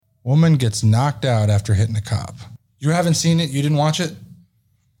Woman gets knocked out after hitting a cop. You haven't seen it? You didn't watch it?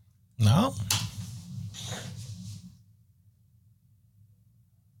 No.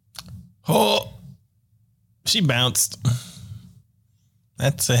 Oh, she bounced.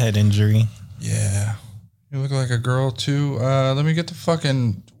 That's a head injury. Yeah. You look like a girl, too. Let me get the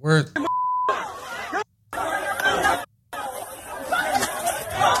fucking... Where...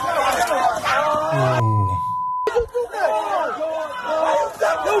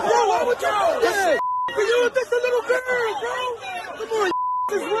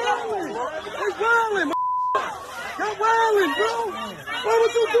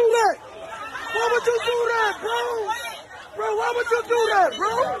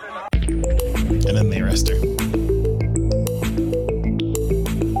 And then they arrest her. Well,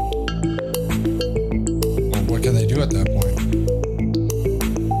 what can they do at that point?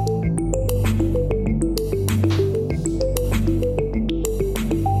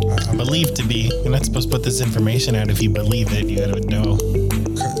 Believed to be. You're not supposed to put this information out if you believe it. You gotta know.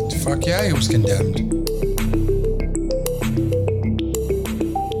 Fuck yeah, he was condemned.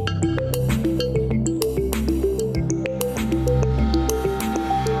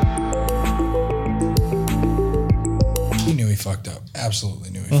 He knew he fucked up. Absolutely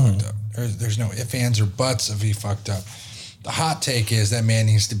knew he fucked up. There's no ifs, ands, or buts of he fucked up. The hot take is that man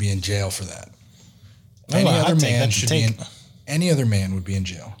needs to be in jail for that. Any other man would be in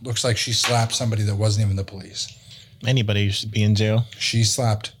jail. Looks like she slapped somebody that wasn't even the police. Anybody should be in jail. She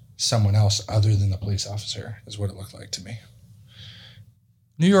slapped someone else other than the police officer, is what it looked like to me.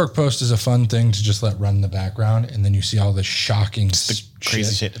 New York Post is a fun thing to just let run in the background, and then you see all this shocking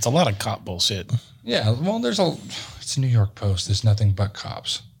crazy shit. It's a lot of cop bullshit. Yeah, well, it's New York Post. There's nothing but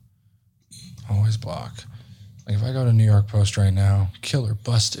cops. Always block. Like if I go to New York Post right now, killer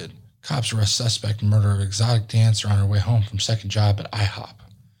busted. Cops arrest suspect in murder of exotic dancer on her way home from second job at IHOP.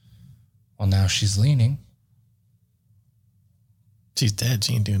 Well, now she's leaning. She's dead.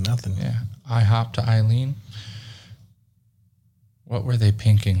 She ain't doing nothing. Yeah. IHOP to Eileen. What were they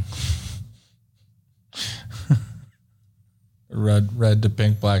pinking? Red to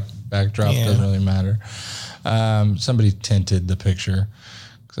pink, black backdrop. Yeah. Doesn't really matter. Somebody tinted the picture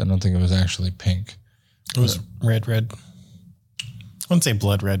because I don't think it was actually pink. It was red. I wouldn't say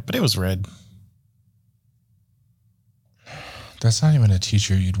blood red, but it was red. That's not even a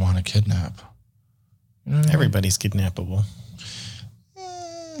teacher you'd want to kidnap. You know what Everybody's kidnappable.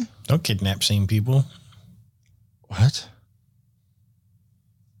 Don't kidnap same people. What?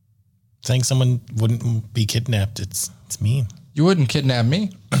 Saying someone wouldn't be kidnapped, it's mean. You wouldn't kidnap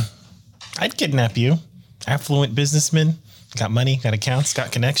me? I'd kidnap you. Affluent businessman, got money, got accounts,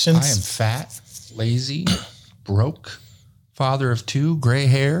 got connections. I am fat, lazy, broke, father of 2, gray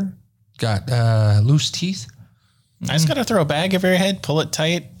hair, got loose teeth. I just got to throw a bag over your head, pull it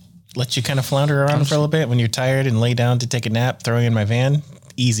tight, let you kind of flounder around for a little bit. When you're tired and lay down to take a nap, throw you in my van.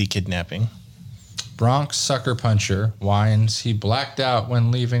 Easy kidnapping. Bronx sucker puncher whines he blacked out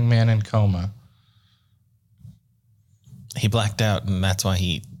when leaving man in coma. He blacked out, and that's why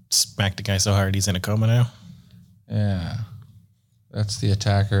he smacked the guy so hard he's in a coma now. Yeah. That's the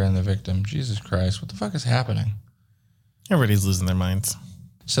attacker and the victim. Jesus Christ, what the fuck is happening? Everybody's losing their minds.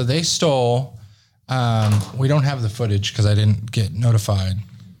 So they stole... we don't have the footage because I didn't get notified,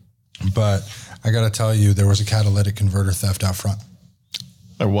 but I got to tell you, there was a catalytic converter theft out front.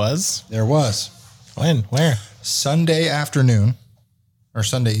 There was? There was. When? Where? Sunday afternoon, or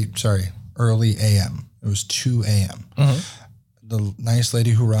early a.m. It was 2 a.m. Mm-hmm. The nice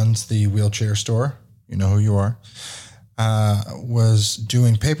lady who runs the wheelchair store, you know who you are, was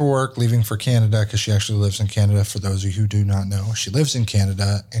doing paperwork, leaving for Canada because she actually lives in Canada. For those of you who do not know, she lives in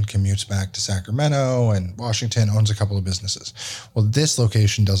Canada and commutes back to Sacramento and Washington, owns a couple of businesses. Well, this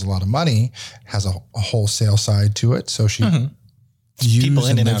location does a lot of money, has a wholesale side to it. So she people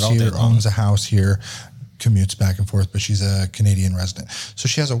in and out all day long. Owns a house here, commutes back and forth, but she's a Canadian resident. So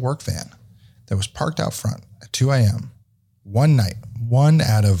she has a work van that was parked out front at 2 a.m. one night, one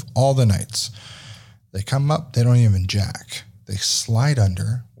out of all the nights. They come up, they don't even jack. They slide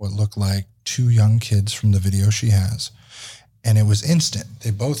under what looked like 2 young kids from the video she has. And it was instant.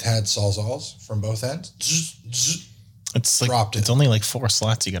 They both had sawzalls from both ends. It's dropped it. It's only like 4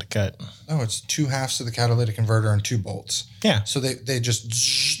 slots you got to cut. No, it's 2 halves of the catalytic converter and 2 bolts. Yeah. So they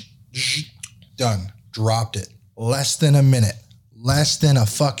just done. Dropped it. Less than a minute. Less than a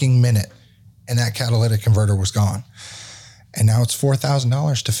fucking minute. And that catalytic converter was gone. And now it's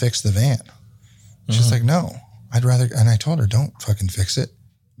 $4,000 to fix the van. She's like, no, I'd rather, and I told her, don't fucking fix it.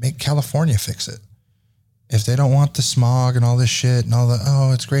 Make California fix it. If they don't want the smog and all this shit and all the,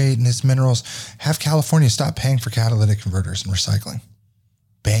 oh, it's great and it's minerals, have California stop paying for catalytic converters and recycling.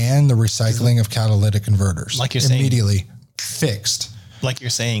 Ban the recycling of catalytic converters. Like you're saying. Immediately fixed. Like you're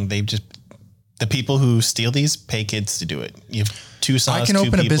saying, the people who steal these pay kids to do it. You have two saws, I can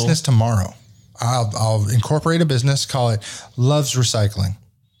open a business tomorrow. I'll incorporate a business, call it Loves Recycling.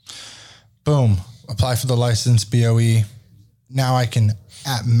 Boom. Apply for the license, BOE. Now I can,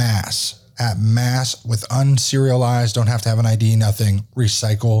 at mass with unserialized, don't have to have an ID, nothing,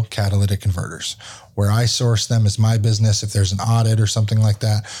 recycle catalytic converters. Where I source them is my business. If there's an audit or something like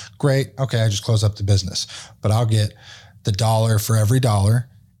that, great. Okay, I just close up the business. But I'll get the $1 for every $1,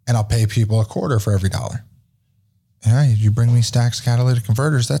 and I'll pay people $0.25 for every $1. Yeah, you bring me stacks of catalytic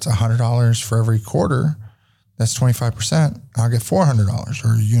converters, that's $100 for every quarter. That's 25%. I'll get $400,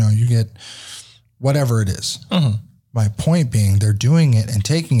 or you get whatever it is. Mm-hmm. My point being, they're doing it and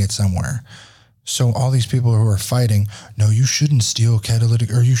taking it somewhere. So all these people who are fighting, no, you shouldn't steal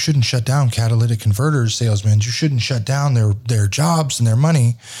catalytic, or you shouldn't shut down catalytic converters salesmen. You shouldn't shut down their jobs and their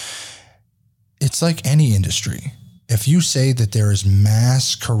money. It's like any industry. If you say that there is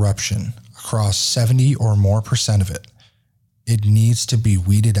mass corruption across 70 or more % of it, it needs to be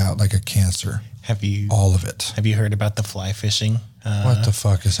weeded out like a cancer. All of it. Have you heard about the fly fishing? What the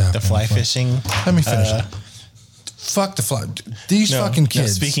fuck is happening? The fly fishing. Let me finish it. Fuck the fly. These fucking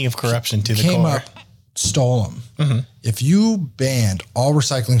kids. Speaking of corruption to the came core. Up, stole them. Mm-hmm. If you banned all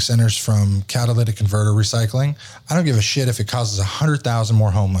recycling centers from catalytic converter recycling, I don't give a shit if it causes 100,000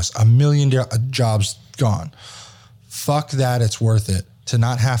 more homeless, 1 million jobs gone. Fuck that. It's worth it to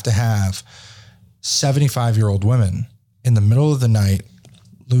not have to have 75-year-old women in the middle of the night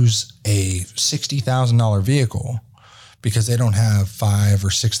lose a $60,000 vehicle because they don't have $5,000 or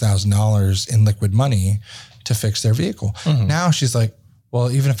 $6,000 in liquid money to fix their vehicle. Mm-hmm. Now she's like, well,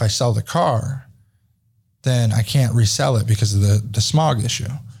 even if I sell the car, then I can't resell it because of the smog issue.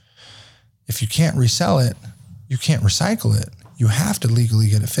 If you can't resell it, you can't recycle it. You have to legally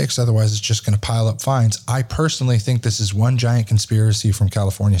get it fixed. Otherwise, it's just going to pile up fines. I personally think this is one giant conspiracy from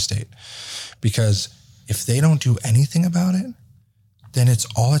California state, because if they don't do anything about it, then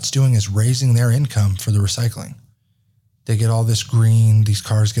all it's doing is raising their income for the recycling. They get all this green, these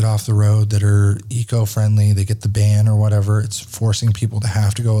cars get off the road that are eco-friendly, they get the ban or whatever. It's forcing people to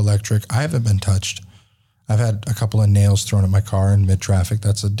have to go electric. I haven't been touched. I've had a couple of nails thrown at my car in mid-traffic.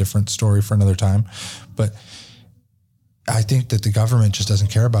 That's a different story for another time. But I think that the government just doesn't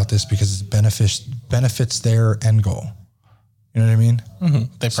care about this because it benefits their end goal. You know what I mean? Mm-hmm.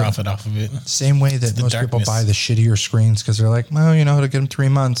 They profit off of it. Same way that most people buy the shittier screens because they're like, well, it'll get them 3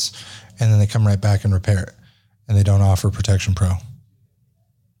 months, and then they come right back and repair it, and they don't offer Protection Pro.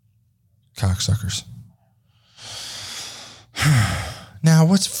 Cocksuckers. Now,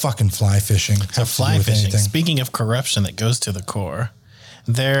 what's fucking fly fishing? So fly fishing, speaking of corruption that goes to the core,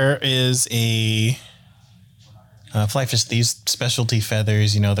 there is a fly fish, these specialty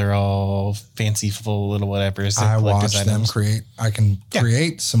feathers, they're all fanciful little whatevers. I watch them create. I can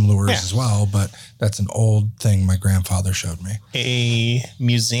create some lures as well, but that's an old thing my grandfather showed me. A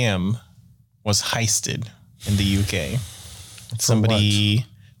museum was heisted in the UK. Somebody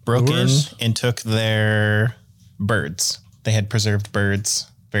broke in and took their birds. They had preserved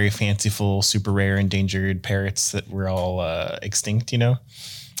birds, very fanciful, super rare, endangered parrots that were all extinct,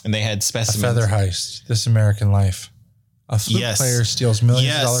 And they had specimens. A feather heist. This American Life. A flute player steals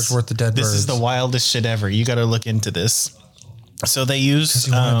millions of dollars worth of dead birds. This is the wildest shit ever. You got to look into this. So they used... Because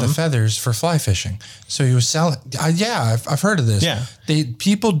he wanted the feathers for fly fishing. So he was selling... I've heard of this. Yeah.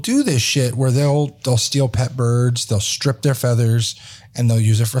 People do this shit where they'll steal pet birds, they'll strip their feathers, and they'll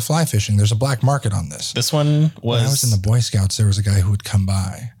use it for fly fishing. There's a black market on this. This one was... When I was in the Boy Scouts, there was a guy who would come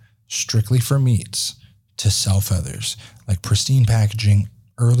by strictly for meats to sell feathers. Like pristine packaging,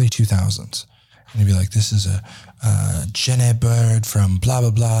 early 2000s. And he'd be like, this is a Jenny bird from blah, blah,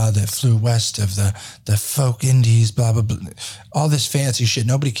 blah that flew west of the folk Indies, blah, blah, blah. All this fancy shit.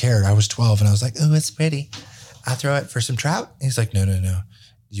 Nobody cared. I was 12 and I was like, oh, it's pretty. I'll throw it for some trout. And he's like, no.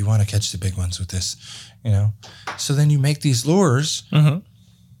 You want to catch the big ones with this, So then you make these lures. Mm-hmm.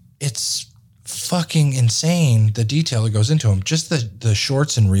 It's fucking insane, the detail that goes into them. Just the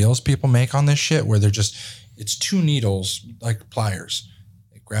shorts and reels people make on this shit where it's 2 needles like pliers.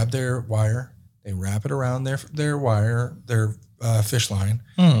 Grab their wire, they wrap it around their wire, their fish line,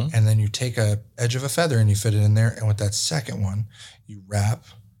 and then you take a edge of a feather and you fit it in there. And with that second one, you wrap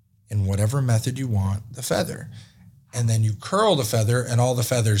in whatever method you want the feather. And then you curl the feather and all the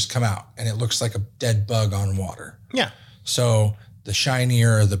feathers come out and it looks like a dead bug on water. Yeah. So the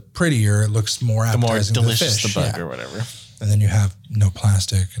shinier, the prettier, it looks more appetizing. The more delicious to the, fish. The bug or whatever. And then you have no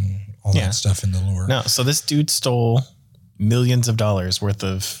plastic and all that stuff in the lure. No, so this dude stole millions of dollars worth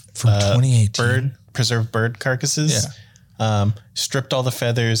of from 2018 preserved bird carcasses. stripped all the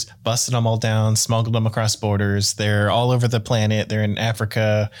feathers, busted them all down, smuggled them across borders. They're all over the planet. They're in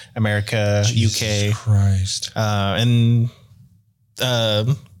Africa, America, Jesus UK. Christ.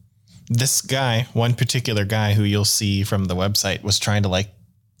 This guy, one particular guy who you'll see from the website, was trying to like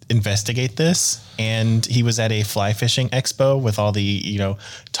investigate this, and he was at a fly fishing expo with all the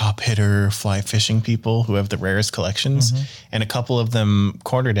top hitter fly fishing people who have the rarest collections, and a couple of them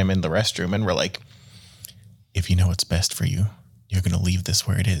cornered him in the restroom and were like, if you know what's best for you, you're gonna leave this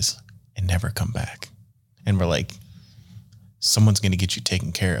where it is and never come back. And we're like, someone's gonna get you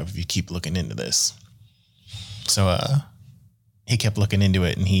taken care of if you keep looking into this. So he kept looking into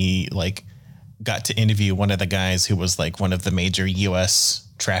it, and he like got to interview one of the guys who was like one of the major US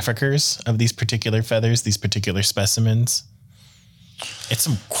traffickers of these particular feathers, these particular specimens. It's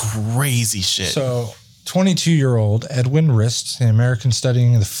some crazy shit. So 22-year-old Edwin Rist, an American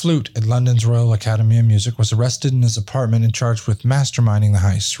studying the flute at London's Royal Academy of Music, was arrested in his apartment and charged with masterminding the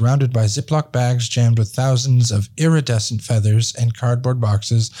heist. Surrounded by Ziploc bags jammed with thousands of iridescent feathers and cardboard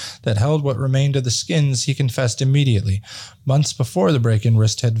boxes that held what remained of the skins, he confessed immediately. Months before the break-in,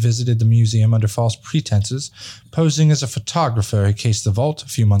 Rist had visited the museum under false pretenses. Posing as a photographer, he cased the vault. A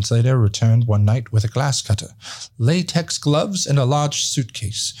few months later, returned one night with a glass cutter, latex gloves, and a large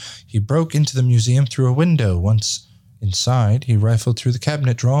suitcase. He broke into the museum through a window. Once inside, he rifled through the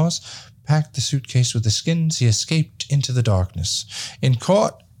cabinet drawers, packed the suitcase with the skins. He escaped into the darkness. In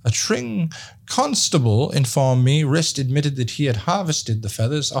court, a Tring constable informed me Rist admitted that he had harvested the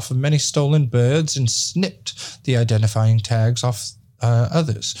feathers off of many stolen birds and snipped the identifying tags off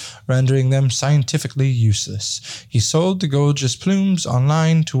others, rendering them scientifically useless. He sold the gorgeous plumes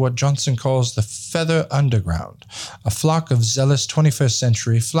online to what Johnson calls the feather underground, a flock of zealous 21st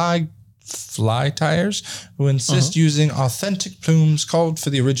century fly tyers who insist using authentic plumes called for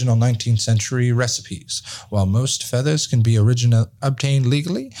the original 19th century recipes. While most feathers can be obtained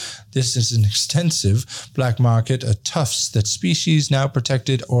legally, this is an extensive black market of tufts that species now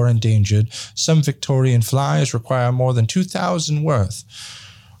protected or endangered. Some Victorian flies require more than 2,000 worth.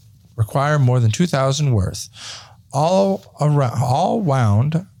 All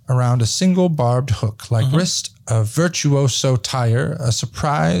wound around a single barbed hook. Like Rist, a virtuoso tyer, a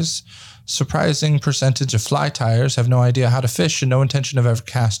surprising percentage of fly tyers have no idea how to fish and no intention of ever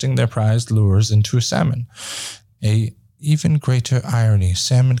casting their prized lures into a salmon. A even greater irony,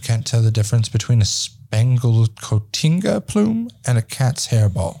 salmon can't tell the difference between a spangled cotinga plume and a cat's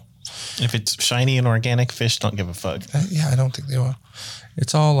hairball. If it's shiny and organic, fish don't give a fuck. I don't think they will.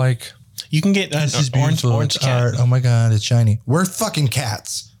 It's all like, you can get an orange cat. Art. Oh my God, it's shiny. We're fucking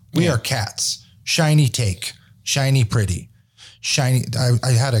cats. We are cats. Shiny take. Shiny pretty. Shiny.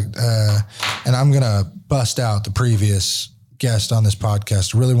 I had and I'm going to bust out the previous guest on this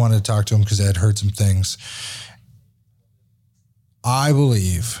podcast. Really wanted to talk to him because I had heard some things. I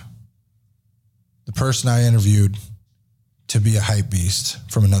believe the person I interviewed to be a hype beast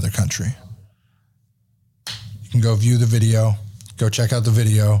from another country. You can go view the video, go check out the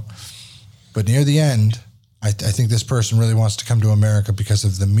video. But near the end, I think this person really wants to come to America because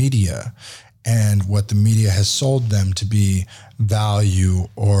of the media and what the media has sold them to be value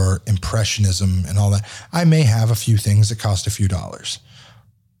or impressionism and all that. I may have a few things that cost a few dollars,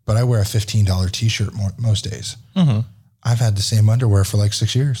 but I wear a $15 t-shirt most days. Mm-hmm. I've had the same underwear for like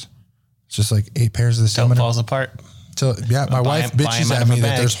 6 years. It's just like 8 pairs of the same underwear. Falls apart. So yeah, my wife bitches at me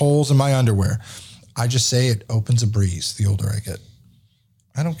that there's holes in my underwear. I just say it opens a breeze the older I get.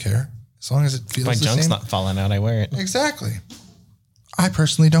 I don't care. As long as it feels the same. My junk's not falling out, I wear it. Exactly. I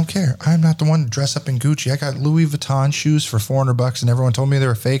personally don't care. I'm not the one to dress up in Gucci. I got Louis Vuitton shoes for $400 and everyone told me they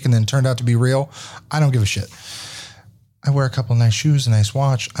were fake and then turned out to be real. I don't give a shit. I wear a couple nice shoes, a nice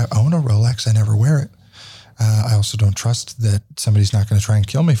watch. I own a Rolex. I never wear it. I also don't trust that somebody's not going to try and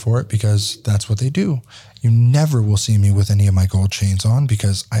kill me for it because that's what they do. You never will see me with any of my gold chains on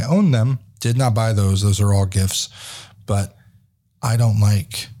because I own them. Did not buy those. Those are all gifts. But I don't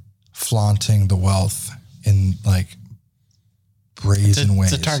like flaunting the wealth in like brazen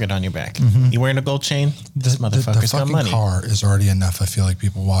ways. It's a target on your back. Mm-hmm. You wearing a gold chain? This motherfucker's got money. The car is already enough. I feel like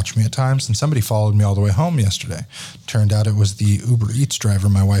people watch me at times, and somebody followed me all the way home yesterday. Turned out it was the Uber Eats driver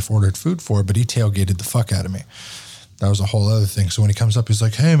my wife ordered food for, but he tailgated the fuck out of me. That was a whole other thing. So when he comes up, he's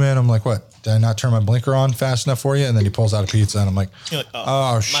like, "Hey man," I'm like, "What? Did I not turn my blinker on fast enough for you?" And then he pulls out a pizza, and I'm like,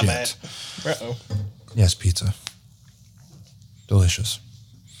 "Oh shit." My bad. Uh-oh. Yes, pizza. Delicious.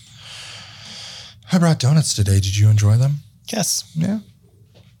 I brought donuts today. Did you enjoy them? Yes. Yeah.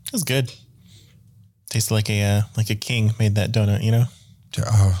 It was good. Tasted like a king made that donut, you know?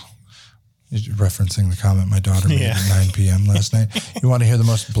 Oh, you're referencing the comment my daughter made at 9 p.m. last night. You want to hear the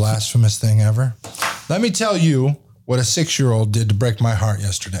most blasphemous thing ever? Let me tell you what a 6-year-old did to break my heart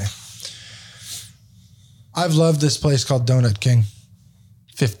yesterday. I've loved this place called Donut King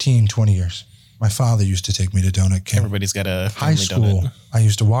 15, 20 years. My father used to take me to Donut King. Everybody's got a high school. Donut. I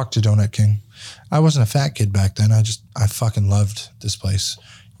used to walk to Donut King. I wasn't a fat kid back then. I fucking loved this place.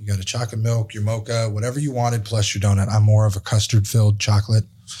 You got a chocolate milk, your mocha, whatever you wanted, plus your donut. I'm more of a custard-filled chocolate.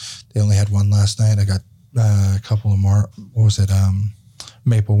 They only had one last night. I got a couple of more. What was it?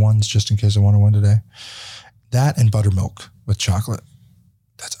 Maple ones, just in case I wanted one today. That and buttermilk with chocolate.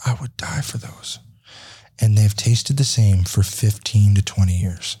 I would die for those. And they've tasted the same for 15 to 20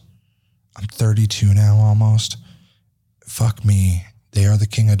 years. I'm 32 now almost. Fuck me. They are the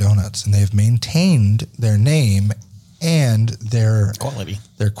king of donuts, and they've maintained their name and their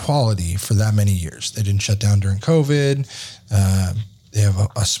quality for that many years. They didn't shut down during COVID. They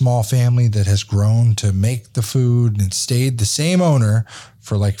have a small family that has grown to make the food and stayed the same owner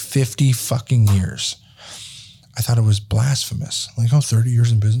for like 50 fucking years. I thought it was blasphemous. Like, 30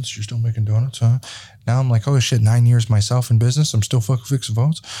 years in business, you're still making donuts, huh? Now I'm like, oh shit, 9 years myself in business, I'm still fucking fixing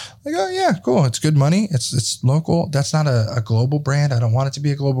phones. Like, oh yeah, cool. It's good money. It's local. That's not a global brand. I don't want it to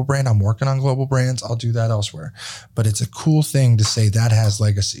be a global brand. I'm working on global brands. I'll do that elsewhere. But it's a cool thing to say that has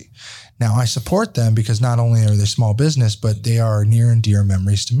legacy. Now I support them because not only are they small business, but they are near and dear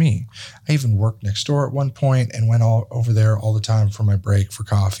memories to me. I even worked next door at one point and went all over there all the time for my break for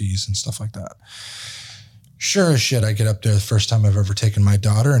coffees and stuff like that. Sure as shit, I get up there the first time I've ever taken my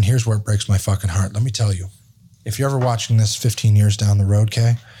daughter, and here's where it breaks my fucking heart. Let me tell you, if you're ever watching this 15 years down the road,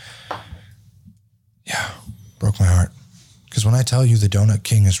 Kay, yeah, broke my heart. Because when I tell you the Donut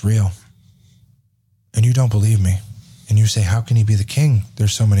King is real, and you don't believe me, and you say, how can he be the king?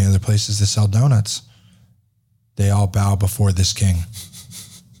 There's so many other places that sell donuts. They all bow before this king.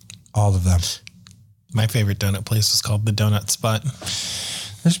 All of them. My favorite donut place is called the Donut Spot.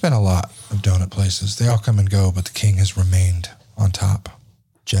 There's been a lot of donut places. They all come and go, but the king has remained on top.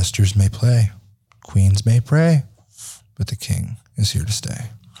 Jesters may play, queens may pray, but the king is here to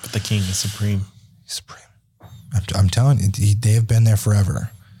stay. But the king is supreme. He's supreme. I'm telling you, they have been there forever.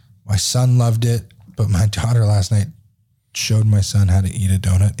 My son loved it, but my daughter last night showed my son how to eat a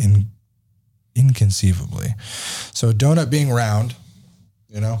donut inconceivably. So a donut being round,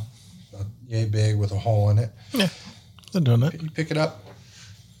 yay big with a hole in it. Yeah, it's a donut. You pick it up.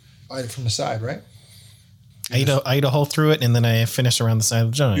 Bite it from the side, right? I eat a hole through it, and then I finish around the side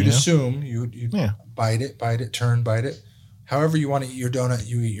of the donut. You'd assume you bite it, turn, bite it. However you want to eat your donut,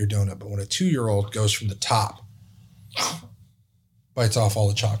 you eat your donut. But when a 2-year-old goes from the top, bites off all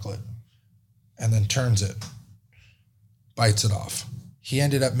the chocolate, and then turns it, bites it off. He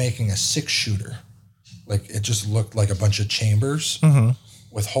ended up making a 6-shooter. Like, it just looked like a bunch of chambers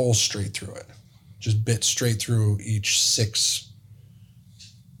with holes straight through it. Just bit straight through each 6.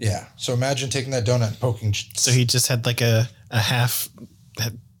 Yeah. So imagine taking that donut and poking. So he just had like a half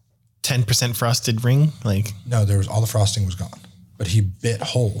 10% frosted ring? No, all the frosting was gone. But he bit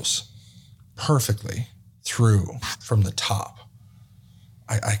holes perfectly through from the top.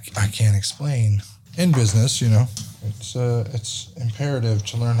 I can't explain. In business, it's imperative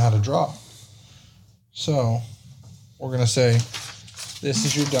to learn how to draw. So we're going to say, this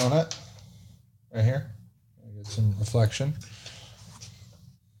is your donut right here. Get some reflection.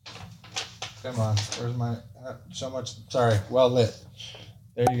 Come on, where's my, sorry, well lit.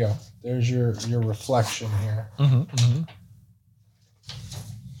 There you go. There's your reflection here.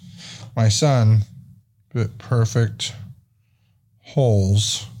 My son bit perfect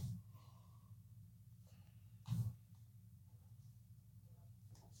holes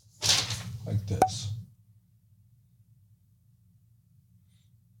like this.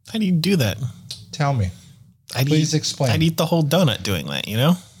 How do you do that? Tell me. Please explain. I'd eat the whole donut doing that,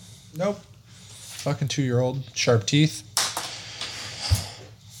 Nope. Fucking 2-year-old, sharp teeth.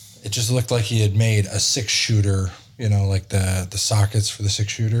 It just looked like he had made a 6-shooter, like the sockets for the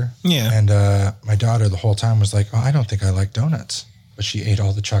 6-shooter. Yeah. And my daughter the whole time was like, oh, I don't think I like donuts. But she ate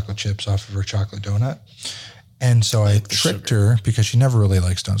all the chocolate chips off of her chocolate donut. And so I tricked her because she never really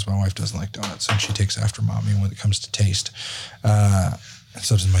likes donuts. My wife doesn't like donuts, and she takes after mommy when it comes to taste. And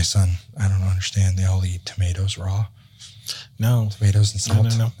so does my son. I don't understand. They all eat tomatoes raw. No. Tomatoes and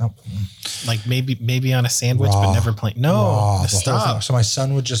salt. No. Nope. Like maybe on a sandwich, raw, but never plain. No, raw, stop. So my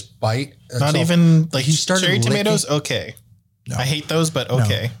son would just bite. Not even like he started cherry licking. Tomatoes. Okay. No. I hate those, but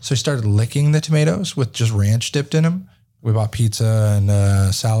okay. No. So he started licking the tomatoes with just ranch dipped in them. We bought pizza and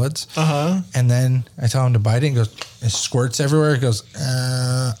salads. And then I tell him to bite it and goes, it squirts everywhere. He goes,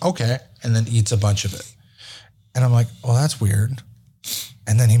 okay. And then eats a bunch of it. And I'm like, well, that's weird.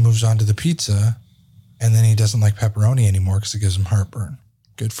 And then he moves on to the pizza. And then he doesn't like pepperoni anymore because it gives him heartburn.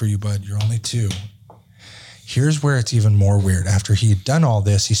 Good for you, bud. You're only 2. Here's where it's even more weird. After he had done all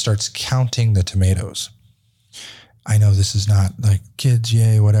this, he starts counting the tomatoes. I know this is not like kids,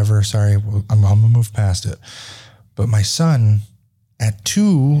 yay, whatever. Sorry, I'm going to move past it. But my son, at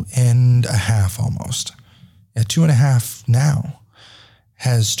 2.5 almost, at 2.5 now,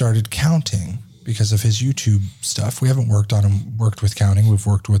 has started counting because of his YouTube stuff. We haven't worked with counting. We've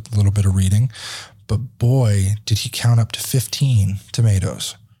worked with a little bit of reading. But boy, did he count up to 15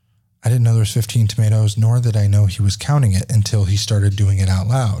 tomatoes. I didn't know there was 15 tomatoes, nor did I know he was counting it until he started doing it out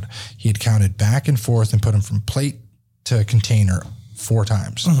loud. He had counted back and forth and put them from plate to container 4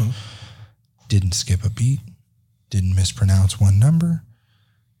 times. Mm-hmm. Didn't skip a beat. Didn't mispronounce one number.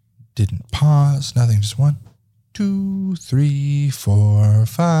 Didn't pause. Nothing. Just 1, 2, 3, 4,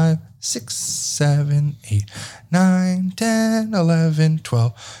 5, 6, 7, 8, 9, 10, 11,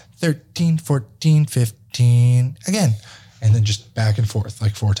 12, 13, 14, 15. Again. And then just back and forth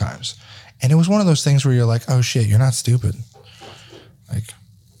like 4 times. And it was one of those things where you're like, oh shit, you're not stupid. Like,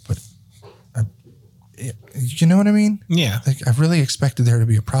 but you know what I mean? Yeah. Like I really expected there to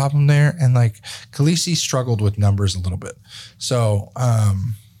be a problem there. And like Khaleesi struggled with numbers a little bit. So,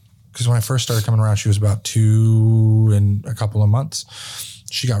 because when I first started coming around, she was about 2 and a couple of months.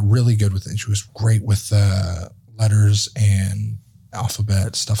 She got really good with it. She was great with letters and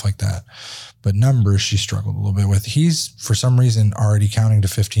alphabet, stuff like that. But numbers, she struggled a little bit with. He's, for some reason, already counting to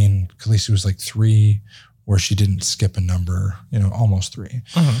 15. Khaleesi was like 3, where she didn't skip a number, almost 3.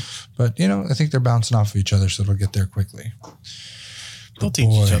 Mm-hmm. But, I think they're bouncing off of each other, so it'll get there quickly. They'll teach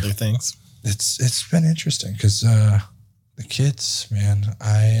each other things. It's been interesting because the kids, man,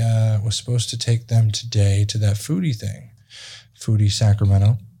 I was supposed to take them today to that foodie thing. Foodie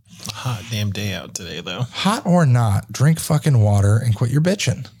Sacramento. Hot damn day out today, though. Hot or not, drink fucking water and quit your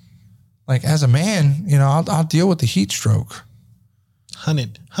bitching. Like, as a man, I'll deal with the heat stroke.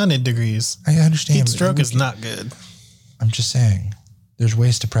 100 degrees. I understand. Heat stroke is not good. I'm just saying, there's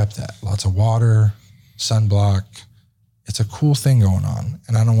ways to prep that. Lots of water, sunblock. It's a cool thing going on.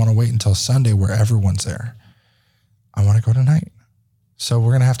 And I don't want to wait until Sunday where everyone's there. I want to go tonight. So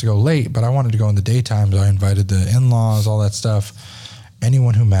we're going to have to go late, but I wanted to go in the daytime. So I invited the in-laws, all that stuff.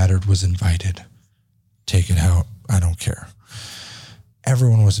 Anyone who mattered was invited. Take it out. I don't care.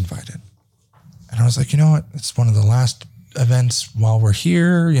 Everyone was invited. And I was like, you know what? It's one of the last events while we're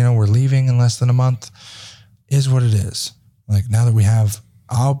here. We're leaving in less than a month. Is what it is. Like now that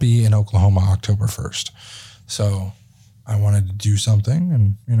I'll be in Oklahoma October 1st. So I wanted to do something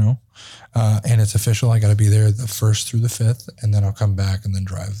and, and it's official. I got to be there the 1st through the 5th and then I'll come back and then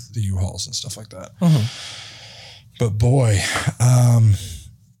drive the U-Hauls and stuff like that. Mm-hmm. But boy,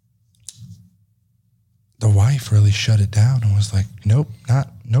 the wife really shut it down and was like, nope, not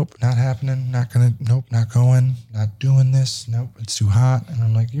happening. Not going, not doing this. Nope, it's too hot. And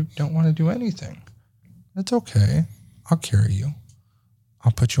I'm like, you don't want to do anything. That's okay. I'll carry you.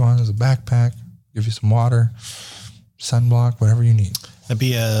 I'll put you on as a backpack, give you some water, sunblock, whatever you need. That'd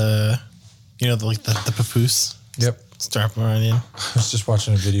be the papoose. Yep. Strap around in. I was just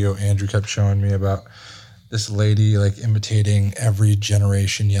watching a video Andrew kept showing me about this lady like imitating every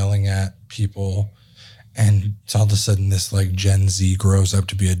generation, yelling at people. And all of a sudden this like Gen Z grows up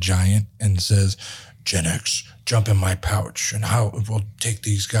to be a giant and says, Gen X, jump in my pouch and how we'll take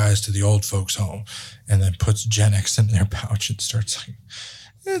these guys to the old folks home. And then puts Gen X in their pouch and starts like,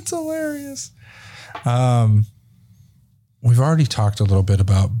 it's hilarious. We've already talked a little bit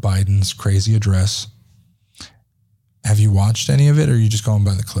about Biden's crazy address. Have you watched any of it or are you just going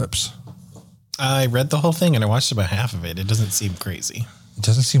by the clips? I read the whole thing and I watched about half of it. It doesn't seem crazy. It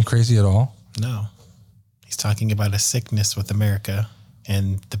doesn't seem crazy at all? No. He's talking about a sickness with America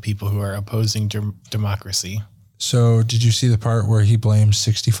and the people who are opposing democracy. So did you see the part where he blames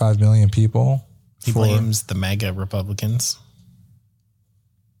 65 million people? He blames the MAGA Republicans.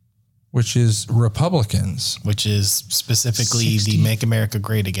 Which is Republicans. Which is specifically the Make America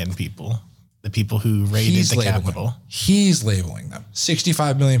Great Again people. The people who raided the Capitol. He's labeling them.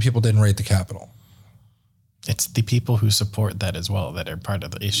 65 million people didn't raid the Capitol. It's the people who support that as well that are part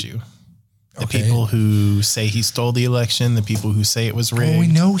of the issue. The people who say he stole the election, the people who say it was rigged. Well, we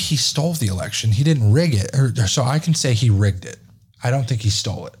know he stole the election. He didn't rig it. So I can say he rigged it. I don't think he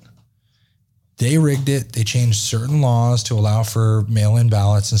stole it. They rigged it. They changed certain laws to allow for mail-in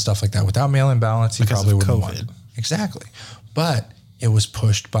ballots and stuff like that. Without mail-in ballots, he probably wouldn't have won. Exactly. But it was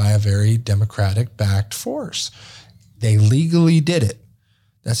pushed by a very Democratic-backed force. They legally did it.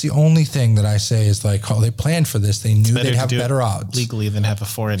 That's the only thing that I say is like, oh, they planned for this. They knew they'd have better odds. Legally than have a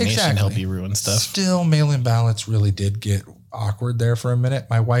foreign nation help you ruin stuff. Still, mail-in ballots really did get awkward there for a minute.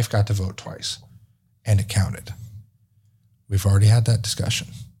 My wife got to vote twice, and it counted. We've already had that discussion.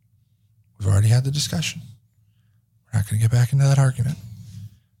 We've already had the discussion. We're not going to get back into that argument.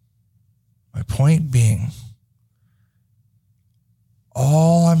 My point being,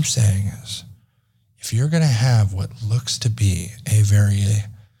 all I'm saying is, if you're going to have what looks to be a very,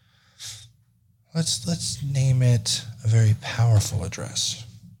 let's name it a very powerful address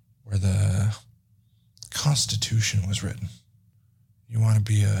where the Constitution was written. You want to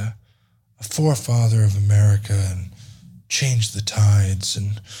be a forefather of America and change the tides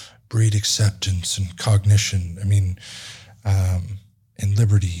and breed acceptance and cognition. And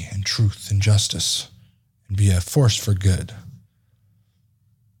liberty and truth and justice and be a force for good.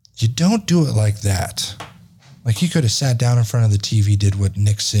 You don't do it like that. Like he could have sat down in front of the TV, did what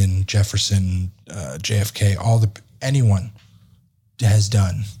Nixon, Jefferson, JFK, anyone has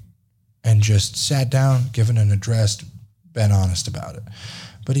done, and just sat down, given an address, been honest about it.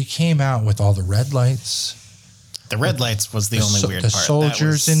 But he came out with all the red lights. The red lights was the only weird part. The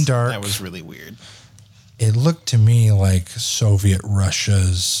soldiers in dark. That was really weird. It looked to me like Soviet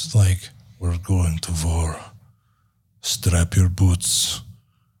Russia's like, we're going to war. Strap your boots.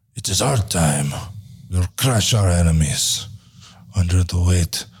 It is our time. We'll crush our enemies under the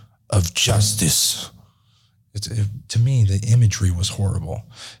weight of justice. To me, the imagery was horrible,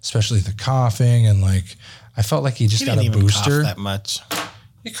 especially the coughing and like, I felt like he just got a booster. Cough that much.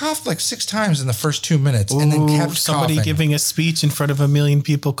 He coughed like 6 times in the first 2 minutes and then kept somebody coughing. Giving a speech in front of 1 million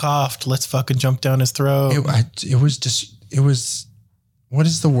people coughed. Let's fucking jump down his throat. It was, what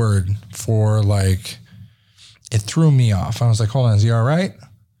is the word for like, it threw me off. I was like, hold on, is he all right?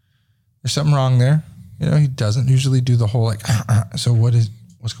 There's something wrong there. You know, he doesn't usually do the whole like, so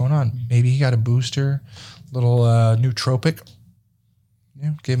what's going on? Maybe he got a booster, little nootropic. You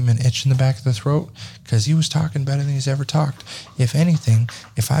know, give him an itch in the back of the throat because he was talking better than he's ever talked. If anything,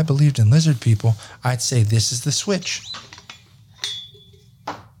 if I believed in lizard people, I'd say this is the switch.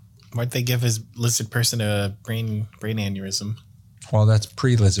 Why'd they give his lizard person a brain aneurysm? Well, that's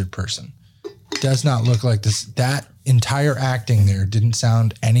pre-lizard person. Does not look like this. That entire acting there didn't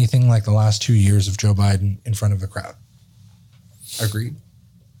sound anything like the last 2 years of Joe Biden in front of a crowd. Agreed.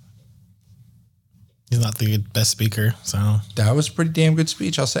 He's not the best speaker, so. That was a pretty damn good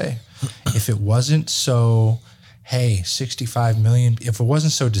speech, I'll say. If it wasn't so, hey, 65 million, if it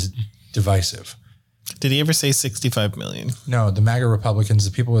wasn't so divisive. Did he ever say 65 million? No, the MAGA Republicans,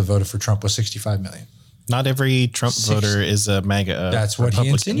 the people that voted for Trump, was 65 million. Not every Trump voter is a MAGA That's what Republican.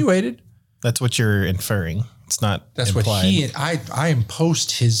 He insinuated. That's what you're inferring. It's not That's implied. what I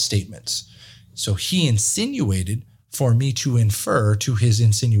imposed his statements. So he insinuated for me to infer to his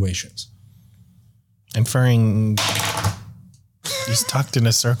insinuations. Inferring, you just talked in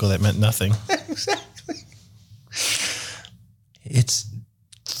a circle that meant nothing. Exactly. It's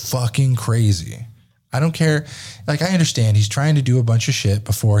fucking crazy. I don't care. Like, I understand he's trying to do a bunch of shit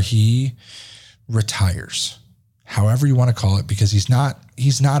before he retires. However you want to call it, because he's not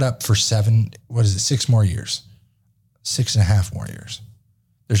up for 6 more years, 6.5 more years.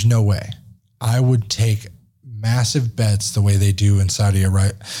 There's no way. I would take massive bets the way they do in Saudi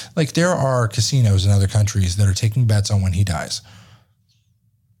Arabia. Like, there are casinos in other countries that are taking bets on when he dies.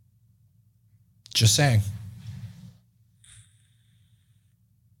 Just saying.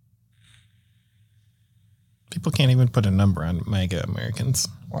 People can't even put a number on MAGA Americans.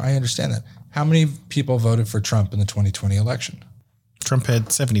 Well, I understand that. How many people voted for Trump in the 2020 election? Trump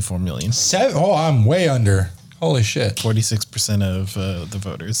had 74 million. I'm way under. Holy shit. 46% of the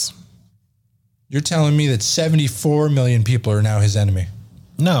voters. You're telling me that 74 million people are now his enemy?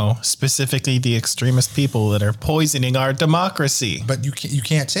 No, specifically the extremist people that are poisoning our democracy. But you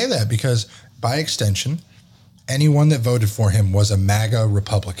can't say that because, by extension, anyone that voted for him was a MAGA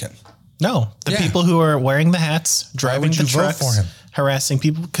Republican. No, the people who are wearing the hats, driving the trucks, vote for him? Harassing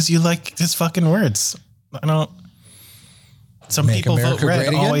people because you like his fucking words. I don't. Some Make people America vote red, great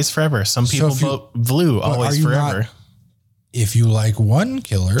again? always forever. Some people vote blue, always forever. If you like one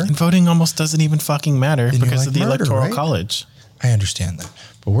killer, and voting almost doesn't even fucking matter because of the murder, Electoral right? College. I understand that.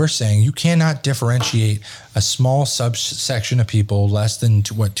 But we're saying you cannot differentiate a small subsection of people, less than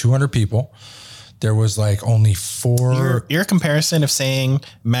 200 people. There was like only 4. Your comparison of saying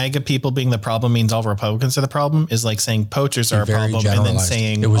MAGA people being the problem means all Republicans are the problem is like saying poachers are a problem and then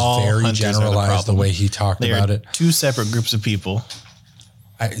saying it was all very hunters generalized are the way he talked about it. Two separate groups of people.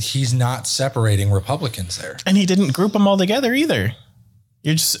 He's not separating Republicans there. And he didn't group them all together either.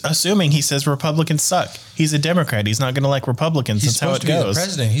 You're just assuming he says Republicans suck. He's a Democrat. He's not going to like Republicans. That's how it goes. He's supposed to be the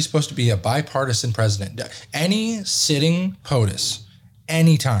president. He's supposed to be a bipartisan president. Any sitting POTUS,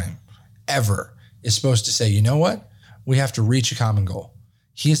 anytime, ever, is supposed to say, you know what? We have to reach a common goal.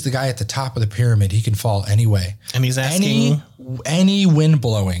 He's the guy at the top of the pyramid. He can fall any way. And he's asking... Any any wind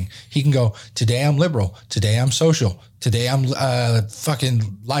blowing, he can go, today I'm liberal, today I'm social, today I'm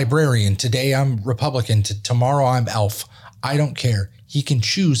fucking librarian, today I'm Republican, tomorrow I'm elf. I don't care. He can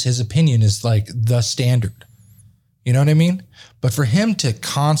choose. His opinion is like the standard. You know what I mean? But for him to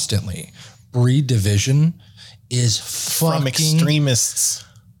constantly breed division is fucking... From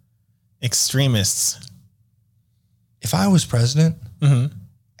extremists. If I was president,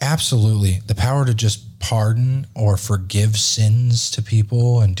 absolutely. The power to just pardon or forgive sins to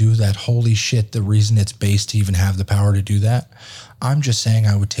people and do that holy shit, the reason it's based to even have the power to do that, I'm just saying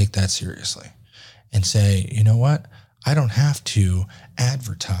I would take that seriously and say, you know what? I don't have to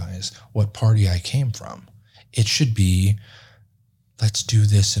advertise what party I came from. It should be, let's do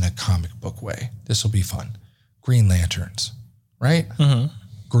this in a comic book way. This will be fun. Green Lanterns, right?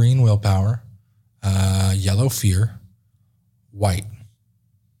 Green willpower, yellow fear, white.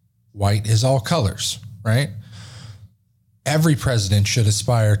 White is all colors, right? Every president should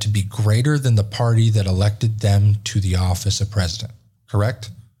aspire to be greater than the party that elected them to the office of president,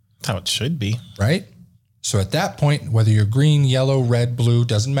 correct? That's how it should be. Right? So at that point, whether you're green, yellow, red, blue,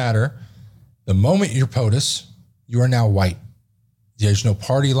 doesn't matter. The moment you're POTUS, you are now white. There's no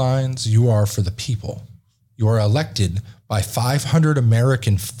party lines. You are for the people. You are elected by 500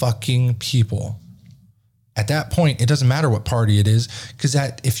 American fucking people. At that point, it doesn't matter what party it is, because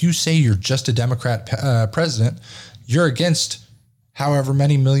if you say you're just a Democrat president, you're against however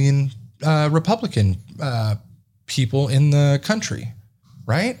many million Republican people in the country,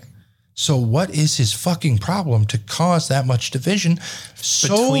 right? So what is his fucking problem to cause that much division past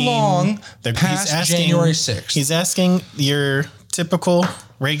January 6th? He's asking your typical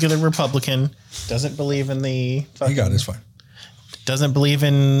regular Republican, doesn't believe in the fucking... You got it, it's fine. Doesn't believe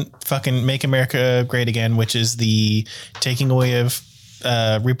in fucking Make America Great Again, which is the taking away of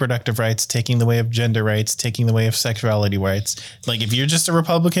reproductive rights, taking away of gender rights, taking away of sexuality rights. Like, if you're just a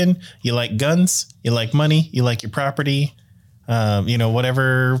Republican, you like guns, you like money, you like your property,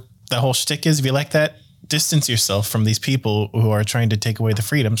 whatever the whole shtick is. If you like that, distance yourself from these people who are trying to take away the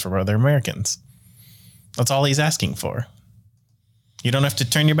freedoms from other Americans. That's all he's asking for. You don't have to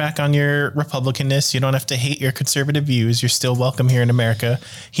turn your back on your Republicanness. You don't have to hate your conservative views. You're still welcome here in America.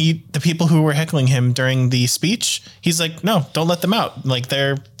 The people who were heckling him during the speech, he's like, no, don't let them out. Like,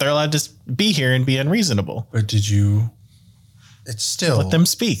 they're allowed to be here and be unreasonable. But it's still... Let them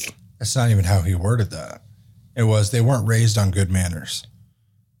speak. That's not even how he worded that. It was, they weren't raised on good manners.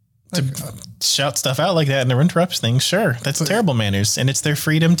 To shout stuff out like that and to interrupt things, sure. That's terrible manners, and it's their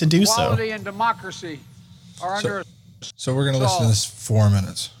freedom to do so. Equality and democracy are under... So we're going to listen to this 4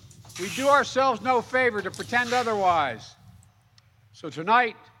 minutes. We do ourselves no favor to pretend otherwise. So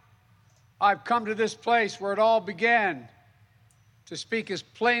tonight, I've come to this place where it all began to speak as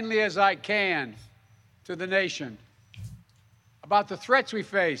plainly as I can to the nation about the threats we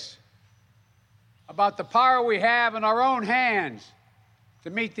face, about the power we have in our own hands to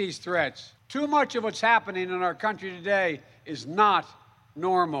meet these threats. Too much of what's happening in our country today is not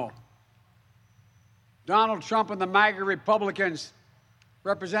normal. Donald Trump and the MAGA Republicans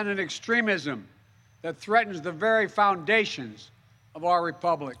represent an extremism that threatens the very foundations of our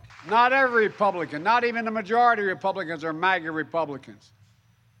republic. Not every Republican, not even the majority of Republicans are MAGA Republicans.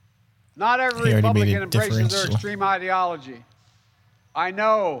 Not every Republican embraces their extreme ideology. I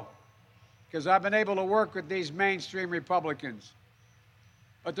know, because I've been able to work with these mainstream Republicans.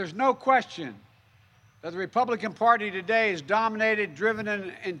 But there's no question that the Republican Party today is dominated, driven,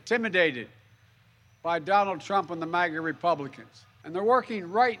 and intimidated by Donald Trump and the MAGA Republicans. And they're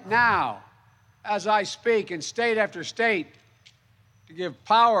working right now, as I speak, in state after state, to give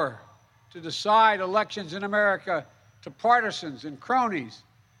power to decide elections in America to partisans and cronies,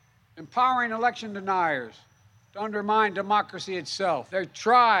 empowering election deniers to undermine democracy itself. They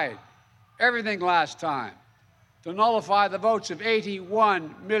tried everything last time to nullify the votes of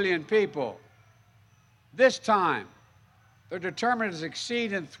 81 million people. This time, they're determined to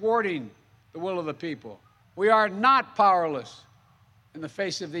succeed in thwarting the will of the people. We are not powerless in the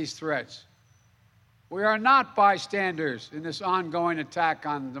face of these threats. We are not bystanders in this ongoing attack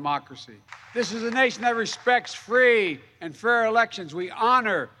on democracy. This is a nation that respects free and fair elections. We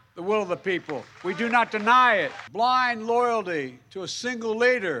honor the will of the people. We do not deny it. Blind loyalty to a single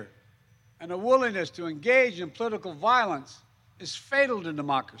leader and a willingness to engage in political violence is fatal to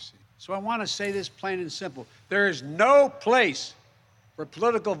democracy. So I want to say this plain and simple. There is no place for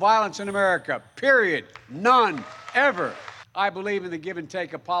political violence in America, period. None, ever. I believe in the give and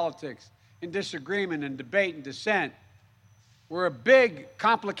take of politics, in disagreement and debate and dissent. We're a big,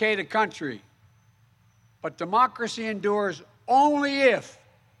 complicated country. But democracy endures only if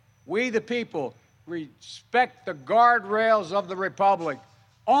we, the people, respect the guardrails of the Republic.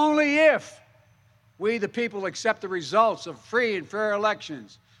 Only if we, the people, accept the results of free and fair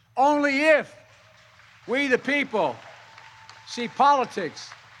elections. Only if we, the people, see politics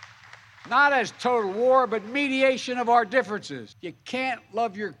not as total war, but mediation of our differences. You can't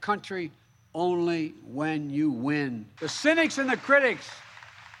love your country only when you win. The cynics and the critics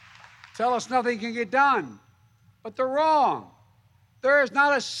tell us nothing can get done, but they're wrong. There is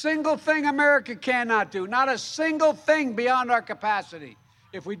not a single thing America cannot do, not a single thing beyond our capacity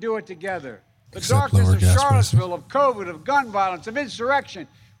if we do it together. The Except darkness lower of gas Charlottesville, of COVID, of gun violence, of insurrection,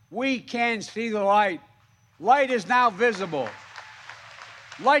 we can see the light. Light is now visible.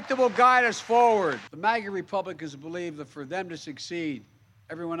 Light that will guide us forward. The MAGA Republicans believe that for them to succeed,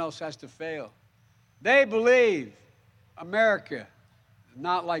 everyone else has to fail. They believe America,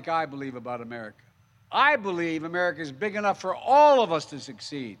 not like I believe about America. I believe America is big enough for all of us to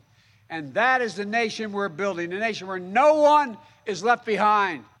succeed. And that is the nation we're building, a nation where no one is left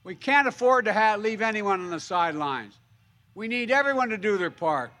behind. We can't afford to leave anyone on the sidelines. We need everyone to do their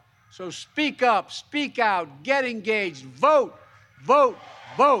part. So speak up, speak out, get engaged, vote, vote,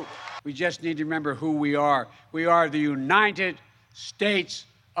 vote. We just need to remember who we are. We are the United States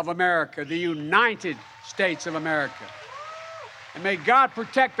of America, the United States of America. And may God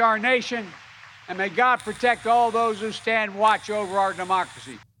protect our nation, and may God protect all those who stand watch over our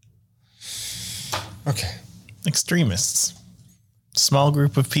democracy. Okay. Extremists. Small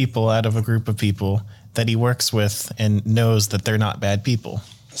group of people out of a group of people that he works with and knows that they're not bad people.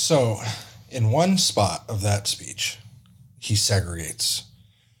 So, in one spot of that speech, he segregates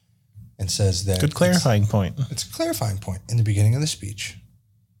and says that... Good clarifying point. It's a clarifying point in the beginning of the speech.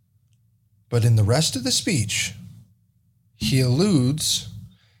 But in the rest of the speech, he alludes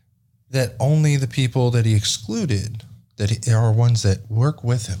that only the people that he excluded that are ones that work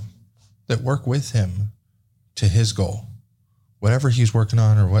with him to his goal. Whatever he's working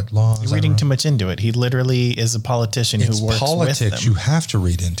on or what laws. You're reading too much into it. He literally is a politician who works politics, with them. you have to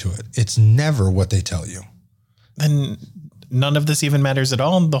read into it. It's never what they tell you. Then none of this even matters at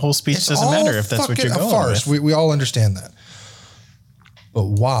all. The whole speech doesn't matter if that's what you're going farce. with. We all understand that. But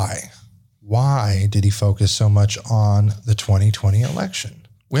why? Why did he focus so much on the 2020 election?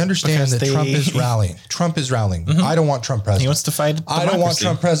 We understand that Trump is rallying. Trump is rallying. Mm-hmm. I don't want Trump president. He wants to fight democracy. I don't want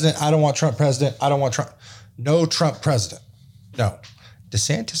Trump president. I don't want Trump president. I don't want Trump. No Trump president. No.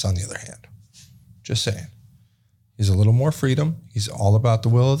 DeSantis, on the other hand, just saying, he's a little more freedom. He's all about the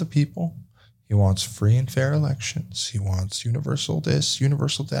will of the people. He wants free and fair elections. He wants universal this,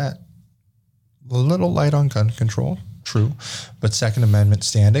 universal that. A little light on gun control, true. But Second Amendment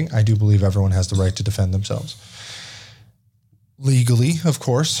standing, I do believe everyone has the right to defend themselves. Legally, of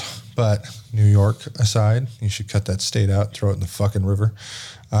course, but New York aside, you should cut that state out, throw it in the fucking river.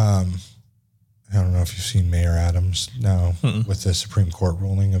 I don't know if you've seen Mayor Adams now with the Supreme Court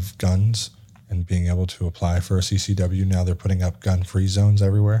ruling of guns and being able to apply for a CCW. Now they're putting up gun-free zones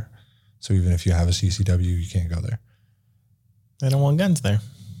everywhere. So even if you have a CCW, you can't go there. They don't want guns there.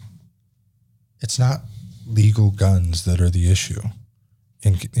 It's not legal guns that are the issue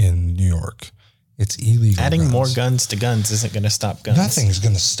in New York. It's illegal Adding guns. more guns to guns isn't going to stop guns. Nothing's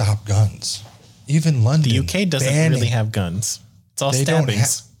going to stop guns. Even London. The UK doesn't really have guns. It's all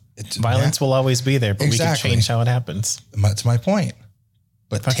stabbings. Violence will always be there, but we can change how it happens. That's my point.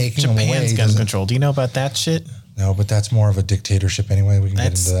 But taking them away... Japan's gun control. Do you know about that shit? No, but that's more of a dictatorship anyway. We can get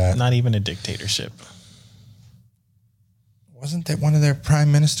into that. That's not even a dictatorship. Wasn't that one of their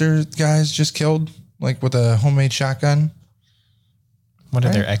prime minister guys just killed? Like with a homemade shotgun? One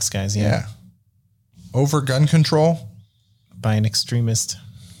of their ex guys, yeah. Over gun control? By an extremist.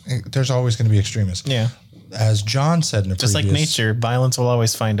 There's always going to be extremists. Yeah. As John said in a just previous... like nature, violence will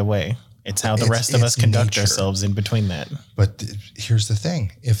always find a way. It's how the rest of us conduct ourselves in between that. But here's the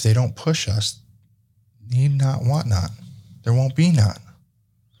thing. If they don't push us, need not, want not. There won't be none.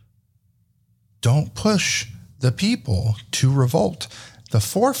 Don't push the people to revolt. The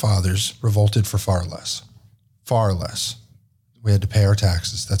forefathers revolted for far less. Far less. We had to pay our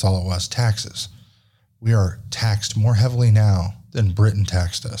taxes. That's all it was, taxes. We are taxed more heavily now than Britain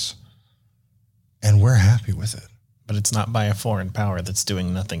taxed us. And we're happy with it. But it's not by a foreign power that's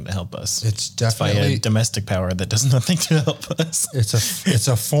doing nothing to help us. It's definitely by a domestic power that does nothing to help us. It's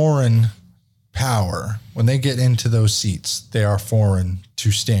a foreign power. When they get into those seats, they are foreign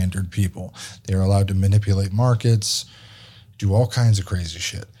to standard people. They are allowed to manipulate markets, do all kinds of crazy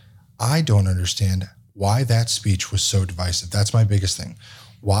shit. I don't understand why that speech was so divisive. That's my biggest thing.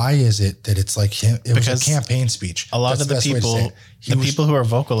 Why is it that it's like him? It was a campaign speech. A lot of the people, people who are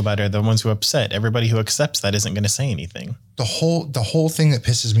vocal about it are the ones who are upset. Everybody who accepts that isn't going to say anything. The whole thing that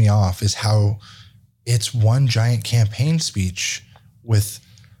pisses me off is how It's one giant campaign speech with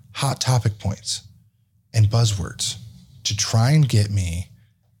hot topic points and buzzwords to try and get me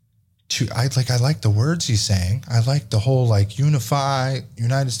to, I like the words he's saying. I like the whole like unify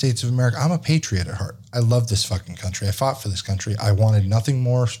United States of America. I'm a patriot at heart. I love this fucking country. I fought for this country. I wanted nothing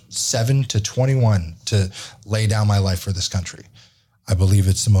more 7 to 21 to lay down my life for this country. I believe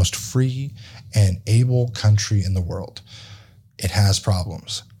it's the most free and able country in the world. It has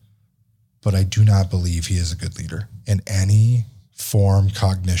problems, but I do not believe he is a good leader in any form,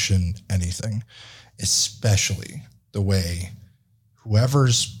 cognition, anything, especially the way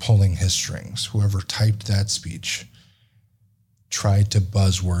whoever's pulling his strings, whoever typed that speech, tried to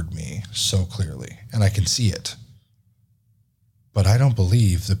buzzword me so clearly, and I can see it. But I don't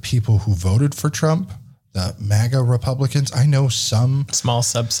believe the people who voted for Trump, the MAGA Republicans, I know some small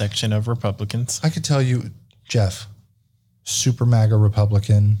subsection of Republicans. I could tell you, Jeff, super MAGA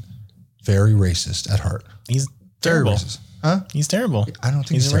Republican, very racist at heart. He's terrible. Very racist. Huh? He's terrible. I don't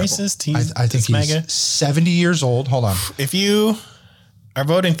think he's racist. I think he's MAGA. 70 years old. Hold on. If you are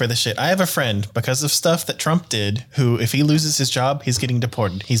voting for this shit, I have a friend because of stuff that Trump did who, if he loses his job, he's getting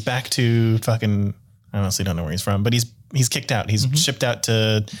deported. He's back to fucking, I honestly don't know where he's from, but he's kicked out. He's shipped out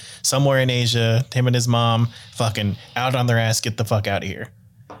to somewhere in Asia. Him and his mom fucking out on their ass. Get the fuck out of here.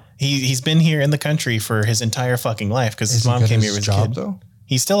 He's been here in the country for his entire fucking life because his mom came here as a kid. Though?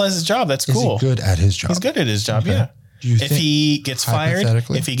 He still has his job. That's cool. Is he good at his job? He's good at his job. Okay. Yeah. If he gets fired,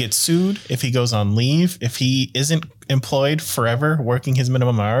 if he gets sued, if he goes on leave, if he isn't employed forever working his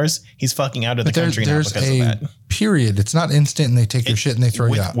minimum hours, he's fucking out of the country now because of that. Period. It's not instant and they take your shit and they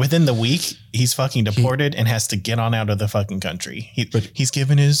throw you out. Within the week, he's fucking deported and has to get on out of the fucking country. He's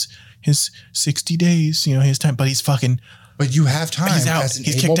given his 60 days, his time, but he's fucking... But you have time he's out. as an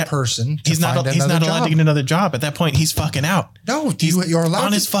he's able person to find another job. He's not allowed to get another job. At that point, he's fucking out. No, you're allowed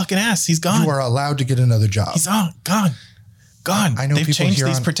on his fucking ass. He's gone. You are allowed to get another job. He's gone. I know they've changed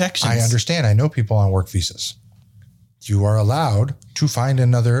these protections. I understand. I know people on work visas. You are allowed to find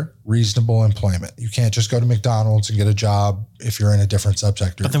another reasonable employment. You can't just go to McDonald's and get a job if you're in a different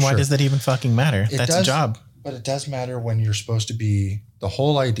subsector. But then why does that even fucking matter? That's a job. But it does matter when you're supposed to be. The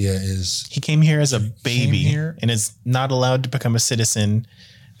whole idea is he came here as a baby and is not allowed to become a citizen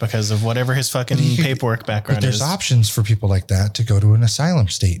because of whatever his fucking paperwork background is. There's options for people like that to go to an asylum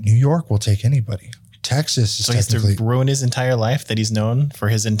state. New York will take anybody. Texas is so he has to ruin his entire life that he's known for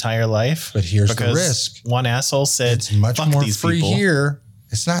his entire life. But here's the risk. One asshole said, it's much more free people. Here.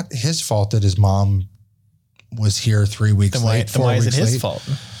 It's not his fault that his mom was here 3 weeks late. Then why is it his fault?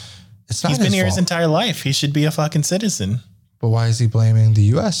 It's not He's been here his entire life. He should be a fucking citizen. But why is he blaming the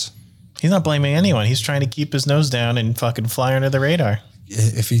U.S.? He's not blaming anyone. He's trying to keep his nose down and fucking fly under the radar.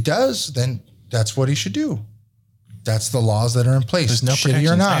 If he does, then that's what he should do. That's the laws that are in place. There's no shitty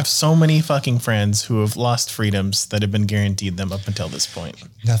or not. I have so many fucking friends who have lost freedoms that have been guaranteed them up until this point.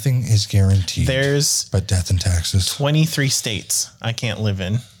 Nothing is guaranteed. But death and taxes. 23 states I can't live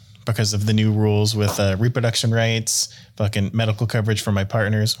in because of the new rules with reproduction rights, fucking medical coverage for my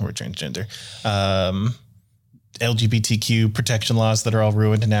partners who are transgender, LGBTQ protection laws that are all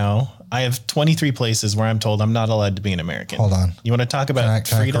ruined now. I have 23 places where I'm told I'm not allowed to be an American. Hold on. You want to talk about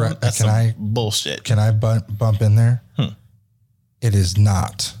freedom? That's some bullshit. Can I bump in there? It is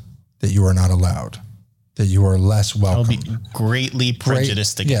not that you are not allowed, that you are less welcome. I'll be greatly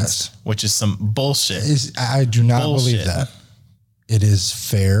prejudiced against, which is some bullshit. I do not believe that. It is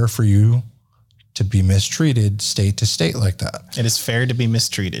fair for you to be mistreated state to state like that. It is fair to be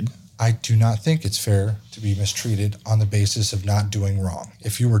mistreated. I do not think it's fair to be mistreated on the basis of not doing wrong.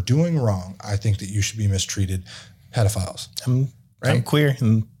 If you were doing wrong, I think that you should be mistreated. Pedophiles. I'm queer,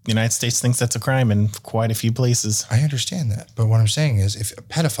 and the United States thinks that's a crime in quite a few places. I understand that. But what I'm saying is if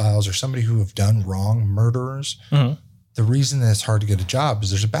pedophiles are somebody who have done wrong, murderers, the reason that it's hard to get a job is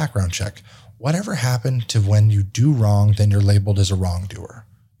there's a background check. Whatever happened to when you do wrong, then you're labeled as a wrongdoer.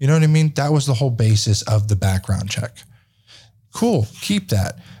 You know what I mean? That was the whole basis of the background check. Cool. Keep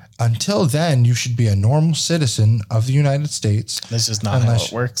that. Until then, you should be a normal citizen of the United States. This is not how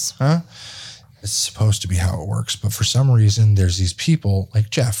it works. It's supposed to be how it works. But for some reason, there's these people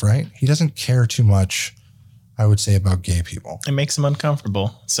like Jeff, right? He doesn't care too much, I would say, about gay people. It makes him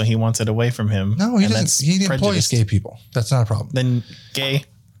uncomfortable. So he wants it away from him. No, he doesn't. He employs gay people. That's not a problem. Then gay,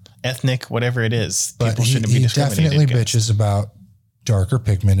 ethnic, whatever it is, but people shouldn't be discriminated definitely against. Bitches about darker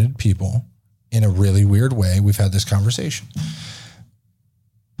pigmented people in a really weird way. We've had this conversation.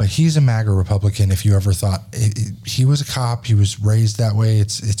 But he's a MAGA Republican. If you ever thought he was a cop, he was raised that way.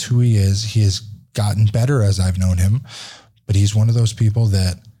 It's who he is. He has gotten better as I've known him, but he's one of those people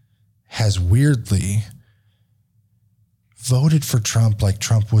that has weirdly voted for Trump like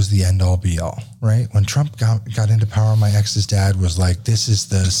Trump was the end all be all, right? When Trump got into power, my ex's dad was like, this is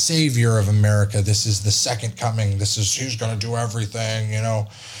the savior of America. This is the second coming. He's going to do everything, you know.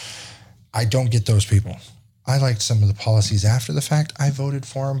 I don't get those people. I liked some of the policies after the fact. I voted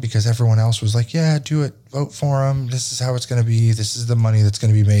for him because everyone else was like, yeah, do it. Vote for him. This is how it's going to be. This is the money that's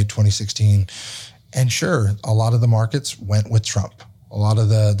going to be made 2016. And sure, a lot of the markets went with Trump. A lot of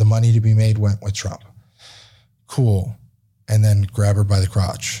the money to be made went with Trump. Cool. And then grab her by the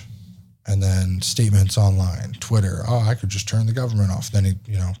crotch. And then statements online, Twitter. Oh, I could just turn the government off. Then,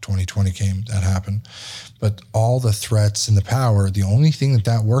 2020 came, that happened. But all the threats and the power, the only thing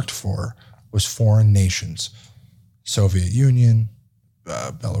that worked for was foreign nations. Soviet Union,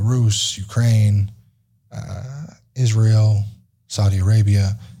 Belarus, Ukraine, Israel, Saudi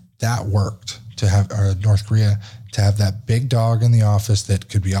Arabia. That worked to have, or North Korea, to have that big dog in the office that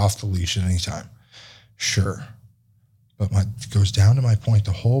could be off the leash at any time. Sure. But it goes down to my point.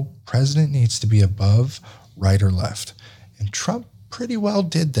 The whole president needs to be above right or left. And Trump pretty well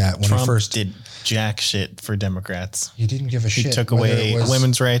did that when he first did jack shit for Democrats. He didn't give a shit. He took away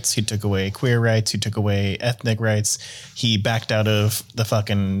women's rights. He took away queer rights. He took away ethnic rights. He backed out of the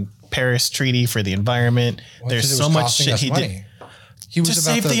fucking Paris Treaty for the environment. There's so much shit he did. He was to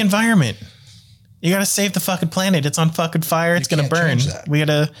save the environment. You got to save the fucking planet. It's on fucking fire. It's going to burn. We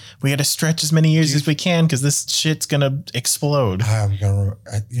gotta stretch as many years as we can because this shit's going to explode. I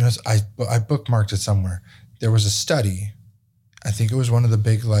bookmarked it somewhere. There was a study. I think it was one of the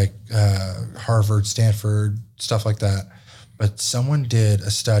big Harvard, Stanford, stuff like that. But someone did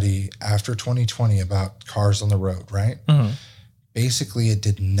a study after 2020 about cars on the road, right? Mm-hmm. Basically, it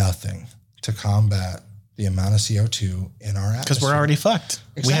did nothing to combat the amount of CO2 in our atmosphere. Because we're already fucked.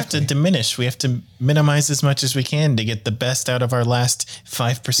 Exactly. We have to diminish. We have to minimize as much as we can to get the best out of our last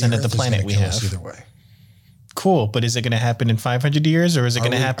 5% of the planet we have. Either way. Cool, but is it going to happen in 500 years or is it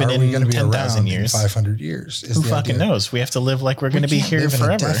going to happen in 10,000 years? In 500 years. Who fucking knows? We have to live like we're going to be here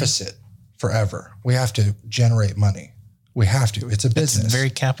forever. In a deficit forever. We have to generate money. We have to. It's a business. It's a very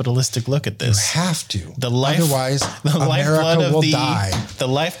capitalistic look at this. You have to. Otherwise, America will die. The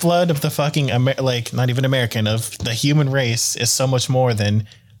lifeblood of the fucking, not even American, of the human race is so much more than,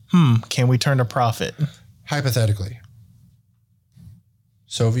 can we turn a profit? Hypothetically.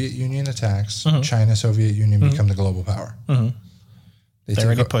 Soviet Union attacks, China, Soviet Union become the global power. Mm-hmm. They're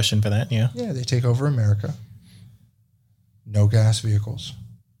already pushing for that, yeah. Yeah, they take over America. No gas vehicles.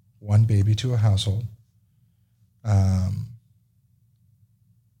 One baby to a household.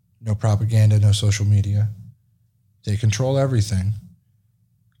 No propaganda, no social media. They control everything.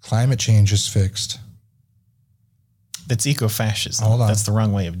 Climate change is fixed. That's eco-fascism. Hold on. That's the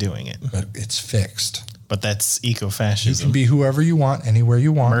wrong way of doing it. But it's fixed. But that's eco-fascism. You can be whoever you want, anywhere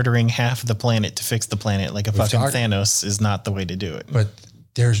you want. Murdering half of the planet to fix the planet like a fucking Thanos is not the way to do it. But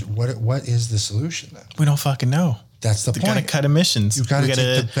there's what is the solution then? We don't fucking know. That's the point. You got to cut emissions. You got to take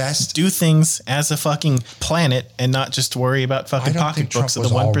the best. Do things as a fucking planet and not just worry about fucking pocketbooks of the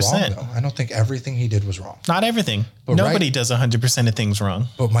 1%. I don't think everything he did was wrong. Not everything. But nobody does 100% of things wrong.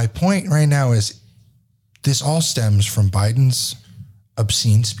 But my point right now is this all stems from Biden's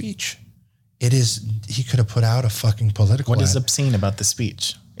obscene speech. He could have put out a fucking political ad. What is obscene about the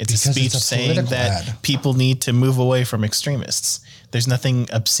speech? It's a speech saying that people need to move away from extremists. There's nothing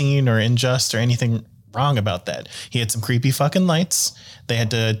obscene or unjust or anything wrong about that. He had some creepy fucking lights. They had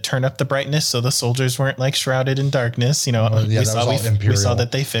to turn up the brightness so the soldiers weren't shrouded in darkness. We saw that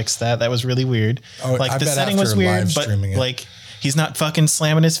they fixed that. That was really weird. The setting was weird, but he's not fucking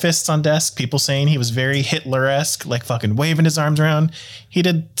slamming his fists on desk. People saying he was very Hitler-esque, fucking waving his arms around. He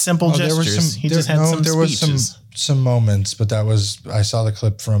did simple gestures. There was some moments, but I saw the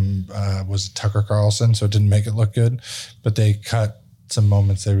clip from was Tucker Carlson, so it didn't make it look good. But they cut some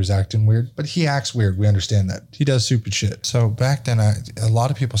moments that he was acting weird, but he acts weird. We understand that. He does stupid shit. So back then, a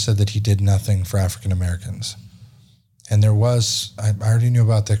lot of people said that he did nothing for African Americans. And I already knew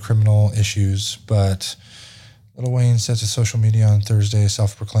about the criminal issues, but Lil Wayne said to social media on Thursday,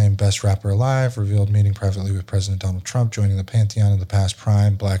 self-proclaimed best rapper alive, revealed meeting privately with President Donald Trump, joining the pantheon of the past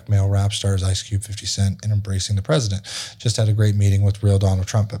prime black male rap stars Ice Cube, 50 Cent, and embracing the president. Just had a great meeting with real Donald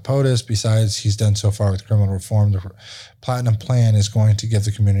Trump at POTUS. Besides, he's done so far with criminal reform. The Platinum Plan is going to give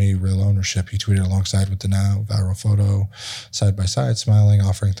the community real ownership. He tweeted alongside with the now viral photo, side by side, smiling,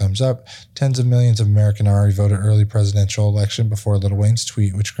 offering thumbs up. Tens of millions of Americans already voted early presidential election before Lil Wayne's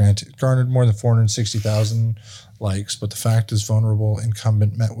tweet, which garnered more than 460,000 likes. But the fact is, vulnerable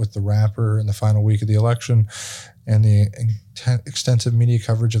incumbent met with the rapper in the final week of the election, and the extensive media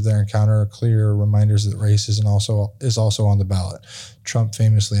coverage of their encounter are clear reminders that racism is also on the ballot. Trump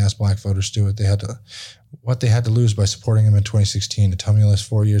famously asked black voters to do what they had to what they had to lose by supporting him in 2016. A tumultuous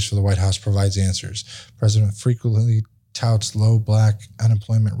 4 years for the White House provides answers. The president frequently touts low black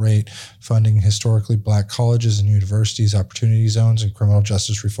unemployment rate, funding historically black colleges and universities, opportunity zones, and criminal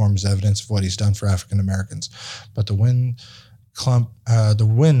justice reform as evidence of what he's done for African Americans. But the wins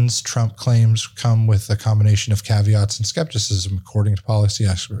Trump claims come with a combination of caveats and skepticism, according to policy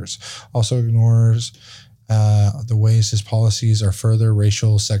experts. Also ignores the ways his policies are further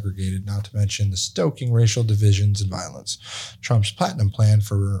racial segregated, not to mention the stoking racial divisions and violence. Trump's platinum plan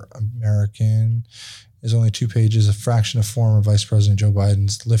for American is only 2 pages, a fraction of former Vice President Joe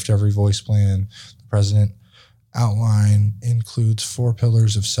Biden's Lift Every Voice plan. The president outline includes 4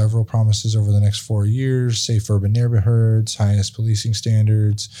 pillars of several promises over the next 4 years: safe urban neighborhoods, highest policing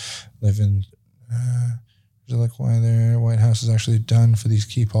standards, like why the White House is actually done for these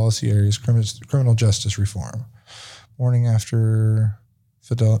key policy areas: criminal justice reform. Morning after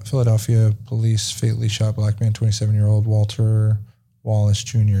Philadelphia police fatally shot black man, 27-year-old Walter Wallace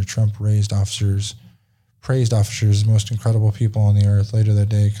Jr., Trump praised officers as the most incredible people on the earth. Later that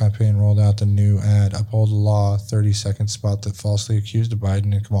day, campaign rolled out the new ad, uphold the law, 30-second spot that falsely accused of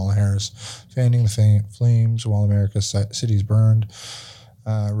Biden and Kamala Harris, fanning the flames while America's cities burned,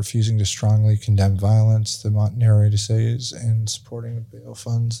 refusing to strongly condemn violence, the narrator says, and supporting the bail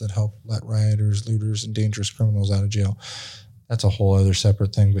funds that help let rioters, looters, and dangerous criminals out of jail. That's a whole other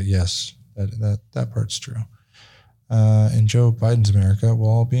separate thing, but yes, that part's true. In Joe Biden's America will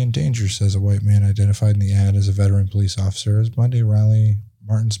all be in danger, says a white man identified in the ad as a veteran police officer. As Monday rally,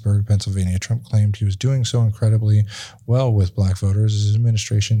 Martinsburg, Pennsylvania, Trump claimed he was doing so incredibly well with black voters as his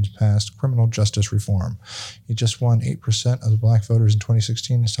administration passed criminal justice reform. He just won 8% of the black voters in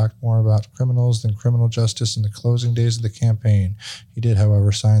 2016. He's talked more about criminals than criminal justice in the closing days of the campaign. He did,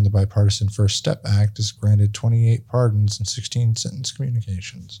 however, sign the bipartisan First Step Act, as granted 28 pardons and 16 sentence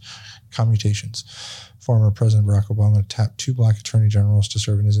commutations. Former President Barack Obama tapped 2 black attorney generals to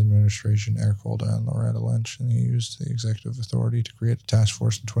serve in his administration, Erik and Loretta Lynch, and he used the executive authority to create a task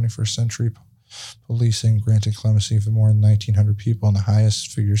force in 21st century policing, granting clemency for more than 1,900 people, and the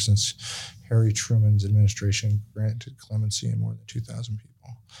highest figure since Harry Truman's administration granted clemency in more than 2,000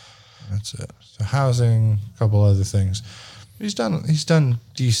 people. That's it. So housing, a couple other things. He's done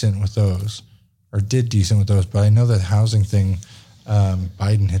decent with those, or did decent with those, but I know that housing thing,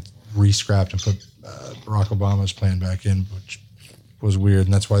 Biden had re-scrapped and put Barack Obama's plan back in, which was weird,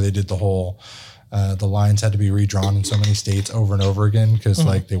 and that's why they did the whole the lines had to be redrawn in so many states over and over again because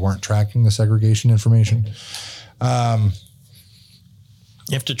like they weren't tracking the segregation information. You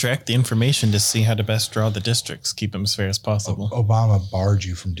have to track the information to see how to best draw the districts, keep them as fair as possible. Obama barred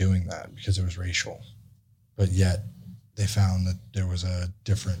you from doing that because it was racial, but yet they found that there was a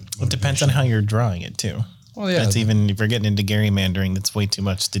different motivation. It depends on how you're drawing it too. Well, yeah. That's even, if we're getting into gerrymandering, that's way too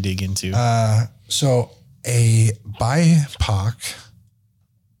much to dig into. So a BIPOC,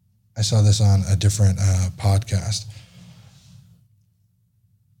 I saw this on a different podcast.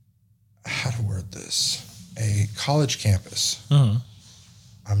 How to word this? A college campus. Mm-hmm.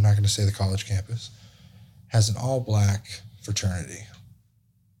 I'm not going to say the college campus. Has an all-black fraternity.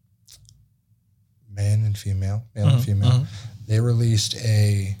 Male and female. Mm-hmm. They released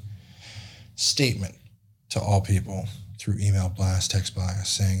a statement to all people through email blast, text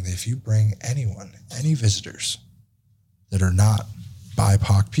blast, saying that if you bring anyone, any visitors that are not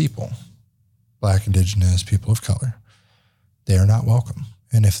BIPOC people, Black, Indigenous, people of color, they are not welcome.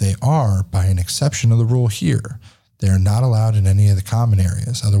 And if they are, by an exception of the rule here, they are not allowed in any of the common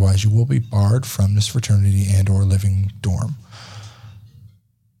areas. Otherwise, you will be barred from this fraternity and or living dorm.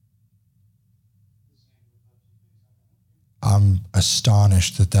 I'm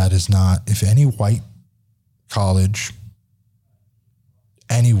astonished that is not, if any white college,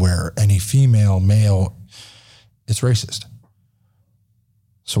 anywhere, any female, male, it's racist.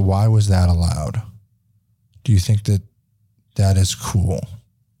 So why was that allowed? Do you think that is cool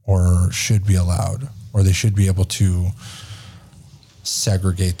or should be allowed, or they should be able to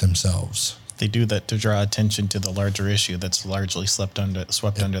segregate themselves? They do that to draw attention to the larger issue that's largely swept under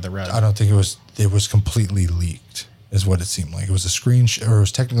the rug. I don't think it was completely leaked, is what it seemed like. It was a screenshot, or it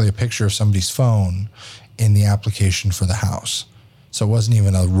was technically a picture of somebody's phone in the application for the house. So it wasn't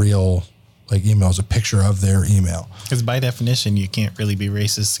even a real email. It was a picture of their email. Because by definition, you can't really be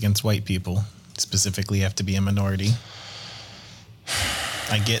racist against white people. Specifically, you have to be a minority.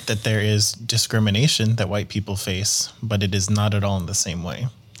 I get that there is discrimination that white people face, but it is not at all in the same way.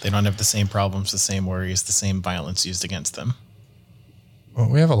 They don't have the same problems, the same worries, the same violence used against them. Well,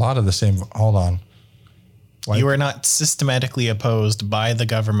 we have a lot of the same. Hold on. You are not systematically opposed by the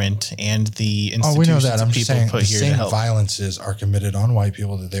government and the institutions we know that. I'm of just people saying put the here to same help. violences are committed on white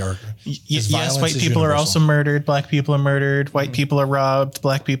people that they are. Yes, white people are also murdered. Black people are murdered. White people are robbed.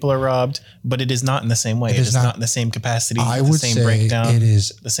 Black people are robbed. But it is not in the same way. It is not in the same capacity. I the would same say breakdown. it is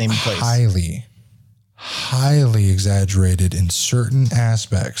the same place. highly exaggerated in certain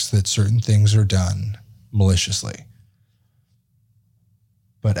aspects that certain things are done maliciously.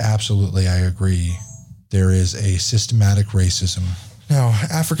 But absolutely, I agree. There is a systematic racism. Now,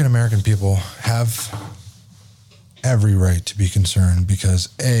 African American people have every right to be concerned because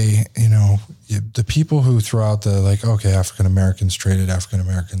the people who throw out the African Americans traded African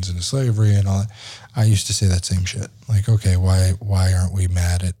Americans into slavery and all that. I used to say that same shit. Like, okay, why aren't we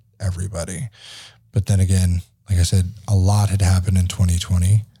mad at everybody? But then again, like I said, a lot had happened in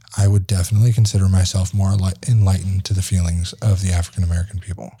 2020. I would definitely consider myself more enlightened to the feelings of the African American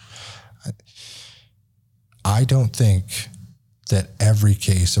people. I don't think that every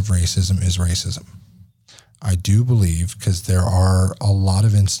case of racism is racism. I do believe, because there are a lot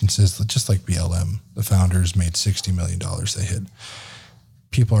of instances, just like BLM, the founders made $60 million they hid.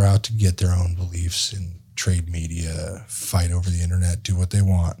 People are out to get their own beliefs and trade media, fight over the internet, do what they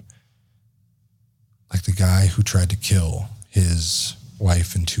want. Like the guy who tried to kill his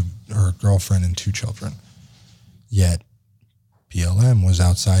wife and her girlfriend and 2 children. Yet BLM was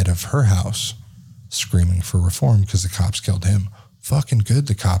outside of her house screaming for reform because the cops killed him. Fucking good,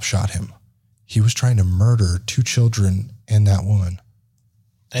 the cops shot him. He was trying to murder 2 children and that woman.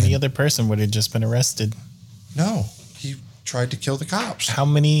 Any other person would have just been arrested. No, he tried to kill the cops. How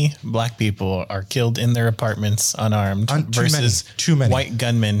many black people are killed in their apartments unarmed versus too many white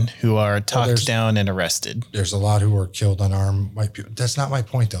gunmen who are talked down and arrested? There's a lot who are killed unarmed white people. That's not my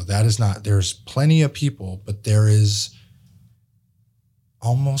point, though. That is not. There's plenty of people, but there is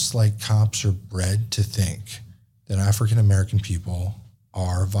almost like cops are bred to think that African American people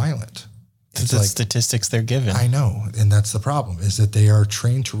are violent. It's the statistics they're given. I know. And that's the problem, is that they are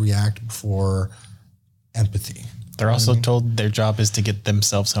trained to react before empathy. They're also told their job is to get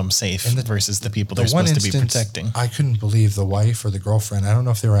themselves home safe versus the people they're supposed to be protecting. I couldn't believe the wife or the girlfriend, I don't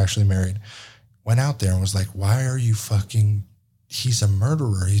know if they were actually married, went out there and was like, why are you he's a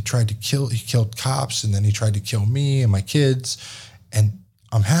murderer. He killed cops, and then he tried to kill me and my kids. And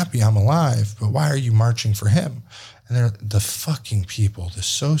I'm happy I'm alive, but why are you marching for him? And the fucking people, the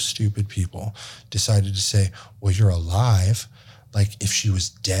so stupid people, decided to say, well, you're alive. Like, if she was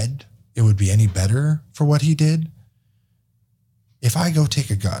dead, it would be any better for what he did. If I go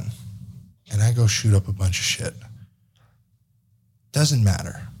take a gun and I go shoot up a bunch of shit, doesn't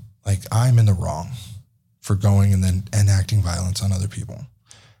matter. Like, I'm in the wrong for going and then enacting violence on other people.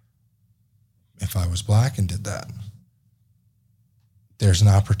 If I was black and did that, there's an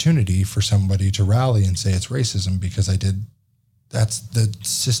opportunity for somebody to rally and say it's racism because I did. That's the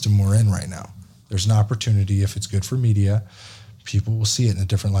system we're in right now. There's an opportunity, if it's good for media, people will see it in a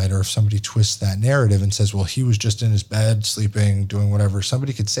different light. Or if somebody twists that narrative and says, well, he was just in his bed, sleeping, doing whatever,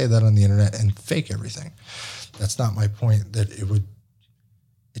 somebody could say that on the internet and fake everything. That's not my point.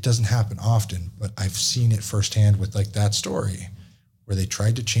 It doesn't happen often, but I've seen it firsthand with like that story where they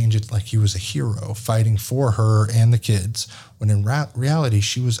tried to change it like he was a hero fighting for her and the kids, when in reality,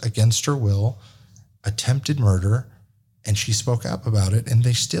 she was against her will, attempted murder, and she spoke up about it, and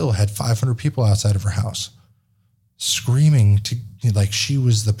they still had 500 people outside of her house screaming to like she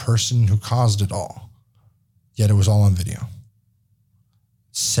was the person who caused it all. Yet it was all on video.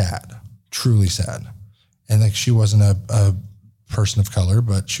 Sad, truly sad. And like she wasn't a person of color,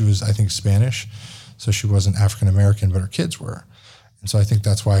 but she was, I think, Spanish. So she wasn't African American, but her kids were. And so I think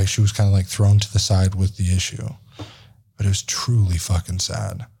that's why she was kind of like thrown to the side with the issue. But it was truly fucking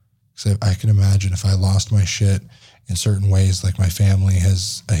sad. So I can imagine if I lost my shit in certain ways, like my family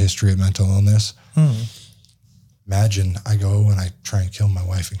has a history of mental illness. Imagine I go and I try and kill my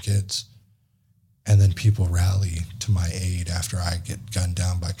wife and kids, and then people rally to my aid after I get gunned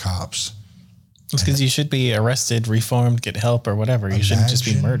down by cops. It's because you should be arrested, reformed, get help or whatever. You shouldn't just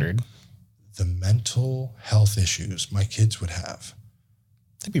be murdered. The mental health issues my kids would have.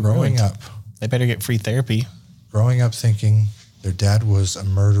 They'd be growing up. They better get free therapy. Growing up thinking their dad was a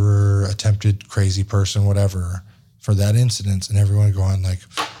murderer, attempted crazy person, whatever, for that incident, and everyone going like,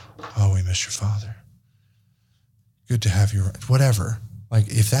 oh, we miss your father. Good to have you, whatever. Like,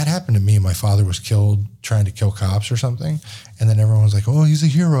 if that happened to me, my father was killed trying to kill cops or something, and then everyone was like, oh, he's a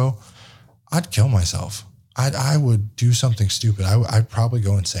hero, I'd kill myself. I would do something stupid. I'd probably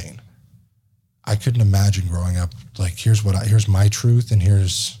go insane. I couldn't imagine growing up like, here's my truth, and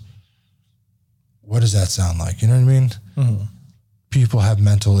here's what does that sound like? You know what I mean? Mm-hmm. people have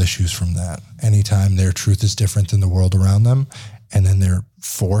mental issues from that. Anytime their truth is different than the world around them, and then they're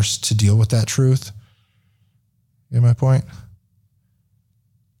forced to deal with that truth. You get my point?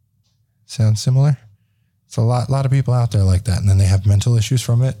 Sounds similar? It's a lot of people out there like that, and then they have mental issues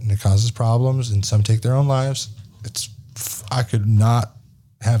from it, and it causes problems, and some take their own lives. I could not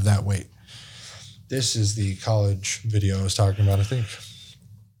have that weight. This is the college video I was talking about, I think.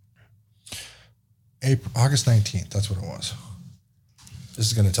 August 19th, that's what it was. This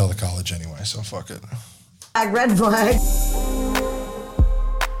is going to tell the college anyway, so fuck it. Red flag.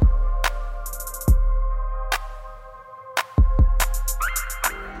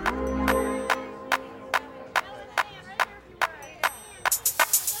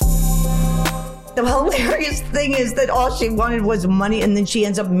 The hilarious thing is that all she wanted was money, and then she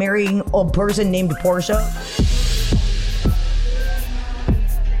ends up marrying a person named Portia.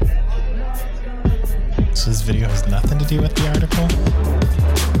 So this video has nothing to do with the article?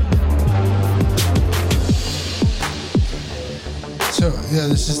 So, yeah,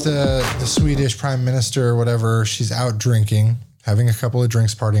 this is the Swedish prime minister or whatever. She's out drinking, having a couple of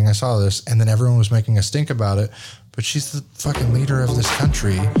drinks, partying. I saw this, and then everyone was making a stink about it. But she's the fucking leader of this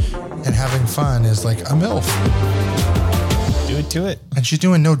country, and having fun is like a MILF. Do it to it. And she's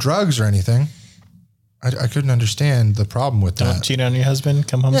doing no drugs or anything. I couldn't understand the problem with that. Don't cheat on your husband.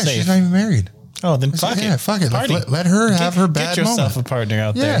 Come home safe. She's not even married. Oh, then fuck it. Yeah, fuck it. Party. Let her have her bad moment. Get yourself a partner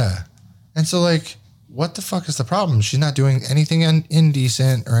out there. Yeah. And so, like, what the fuck is the problem? She's not doing anything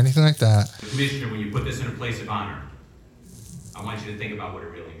indecent or anything like that. Commissioner, when you put this in a place of honor, I want you to think about what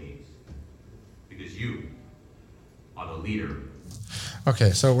it really means. Because you are the leader.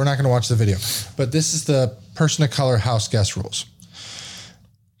 Okay, so we're not going to watch the video. But this is the person of color house guest rules.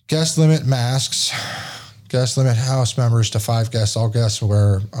 Guest limit masks. Guest limit house members to 5 guests. All guests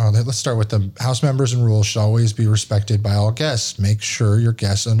were, let's start with the house members and rules should always be respected by all guests. Make sure your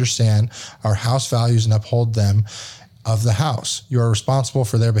guests understand our house values and uphold them of the house. You are responsible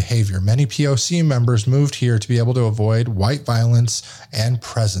for their behavior. Many POC members moved here to be able to avoid white violence and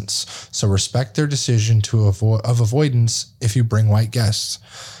presence. So respect their decision to avoidance if you bring white guests.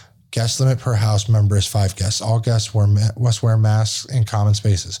 Guest limit per house member is 5 guests. All guests must wear masks in common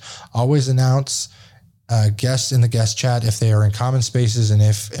spaces. Always announce guests in the guest chat if they are in common spaces and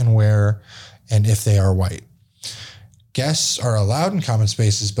if and where and if they are white. Guests are allowed in common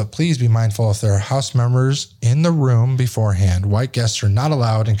spaces, but please be mindful if there are house members in the room beforehand. White guests are not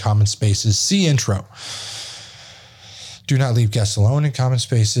allowed in common spaces. See intro. Do not leave guests alone in common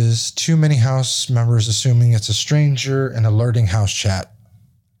spaces. Too many house members assuming it's a stranger and alerting house chat.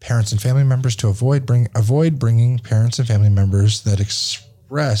 Parents and family members to avoid bringing parents and family members that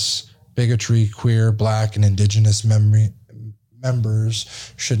express bigotry, queer, black, and indigenous members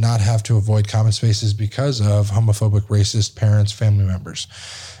should not have to avoid common spaces because of homophobic, racist parents, family members.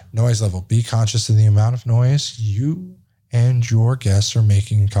 Noise level. Be conscious of the amount of noise you and your guests are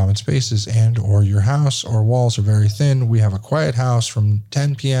making in common spaces and or your house or walls are very thin. We have a quiet house from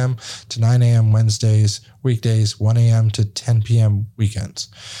 10 p.m. to 9 a.m. Wednesdays, weekdays, 1 a.m. to 10 p.m. weekends.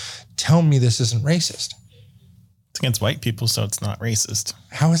 Tell me this isn't racist. It's against white people, so it's not racist.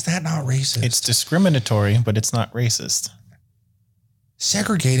 How is that not racist? It's discriminatory, but it's not racist.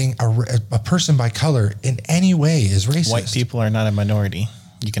 Segregating a person by color in any way is racist. White people are not a minority.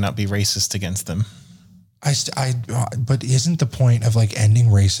 You cannot be racist against them. But isn't the point of like ending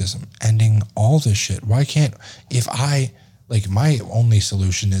racism, ending all this shit? Why can't, my only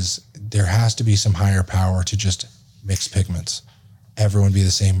solution is there has to be some higher power to just mix pigments. Everyone be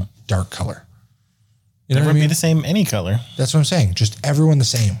the same dark color. You know Everyone what I mean? be the same any color. That's what I'm saying. Just everyone the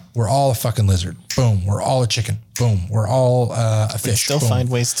same. We're all a fucking lizard. Boom. We're all a chicken. Boom. We're all a fish. We still Boom. find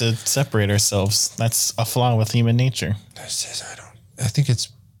ways to separate ourselves. That's a flaw with human nature. I think it's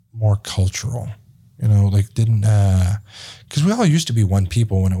more cultural. You know, because we all used to be one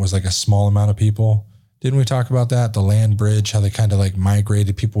people when it was like a small amount of people. Didn't we talk about that? The land bridge, how they kind of like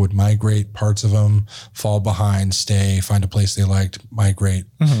migrated. People would migrate, parts of them fall behind, stay, find a place they liked, migrate.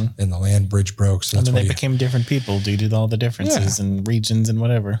 Mm-hmm. And the land bridge broke. So and then they became different people due to all the differences and regions and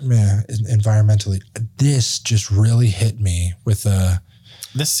whatever. Yeah, environmentally. This just really hit me with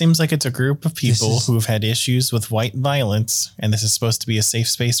This seems like it's a group of people who've had issues with white violence, and this is supposed to be a safe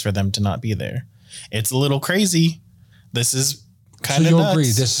space for them to not be there. It's a little crazy. This is kind of nuts. So you'll agree,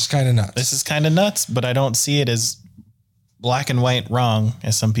 this is kind of nuts. This is kind of nuts, but I don't see it as black and white wrong,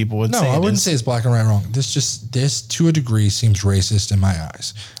 as some people would say. No, I wouldn't say it's black and white wrong. This to a degree seems racist in my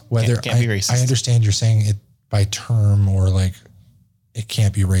eyes. Whether can't be racist. I understand you're saying it by term or like it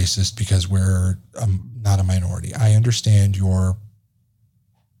can't be racist because we're not a minority. I understand your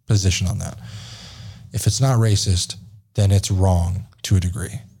position on that. If it's not racist, then it's wrong to a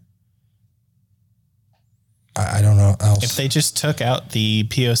degree. I don't know else. If they just took out the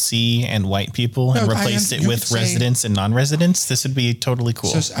POC and white people and replaced it with residents and non-residents, this would be totally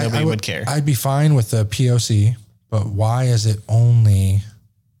cool. Nobody would care. I'd be fine with the POC, but why is it only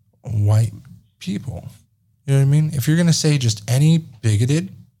white people? You know what I mean? If you're going to say just any bigoted,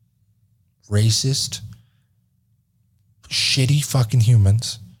 racist, shitty fucking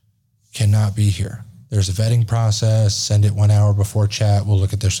humans cannot be here. There's a vetting process. Send it 1 hour before chat. We'll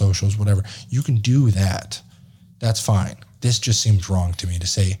look at their socials, whatever. You can do that. That's fine. This just seems wrong to me to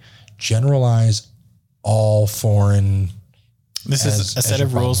say generalize all foreign. This is a set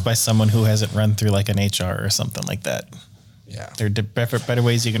of rules by someone who hasn't run through like an HR or something like that. Yeah. There are better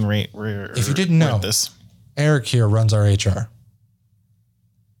ways you can rate. If you didn't know, this, Erik here runs our HR.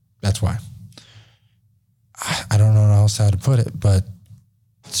 That's why. I don't know else how to put it, but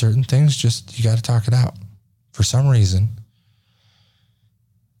certain things just, you got to talk it out. For some reason,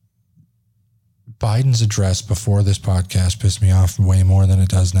 Biden's address before this podcast pissed me off way more than it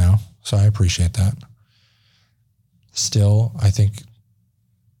does now. So I appreciate that. Still, I think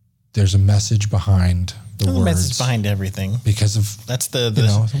there's a message behind the words. message behind everything. Because of, that's the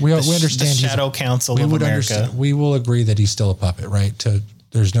we understand the shadow council of America. We will agree that he's still a puppet, right?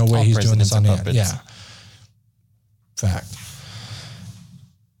 There's no way all he's doing this on the end. Yeah. Fact.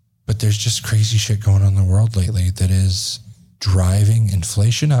 But there's just crazy shit going on in the world lately that is driving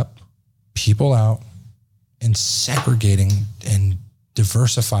inflation up, people out, and segregating and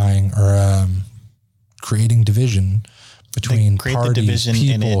diversifying or creating division between parties,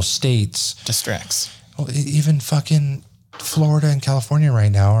 people, states. Distracts. Well, even fucking Florida and California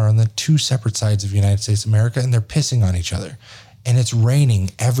right now are on the two separate sides of the United States of America, and they're pissing on each other. And it's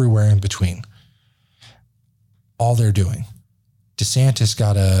raining everywhere in between. All they're doing. Desantis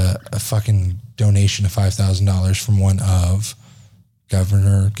got a fucking donation of $5,000 from one of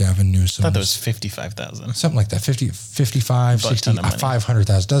Governor Gavin Newsom. I thought that was $55,000. Something like that. 55, 60,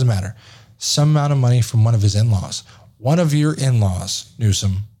 500,000. Doesn't matter. Some amount of money from one of his in-laws. One of your in-laws,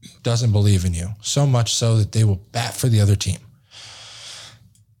 Newsom, doesn't believe in you. So much so that they will bat for the other team.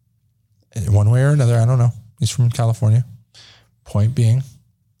 In one way or another, I don't know. He's from California. Point being,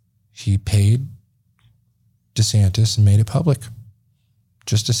 he paid DeSantis and made it public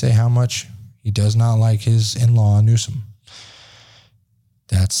just to say how much he does not like his in-law, Newsom.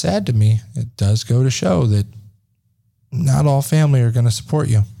 That's sad to me. It does go to show that not all family are going to support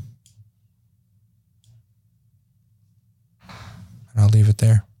you. And I'll leave it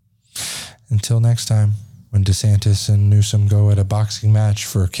there. Until next time, when DeSantis and Newsom go at a boxing match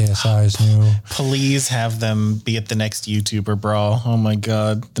for KSI's new... Please have them be at the next YouTuber brawl. Oh my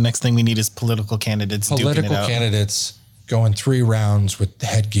God. The next thing we need is political candidates duking it out. Political candidates going 3 rounds with the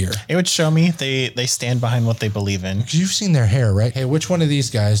headgear. It would show me they stand behind what they believe in. Because you've seen their hair, right? Hey, which one of these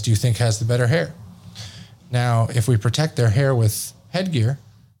guys do you think has the better hair? Now, if we protect their hair with headgear,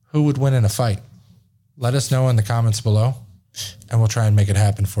 who would win in a fight? Let us know in the comments below, and we'll try and make it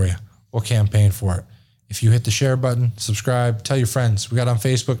happen for you. We'll campaign for it. If you hit the share button, subscribe, tell your friends. We got on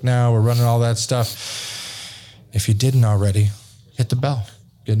Facebook now. We're running all that stuff. If you didn't already, hit the bell.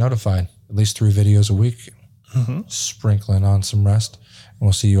 Get notified. At least 3 videos a week. Sprinkling on some rest. And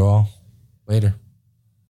we'll see you all later.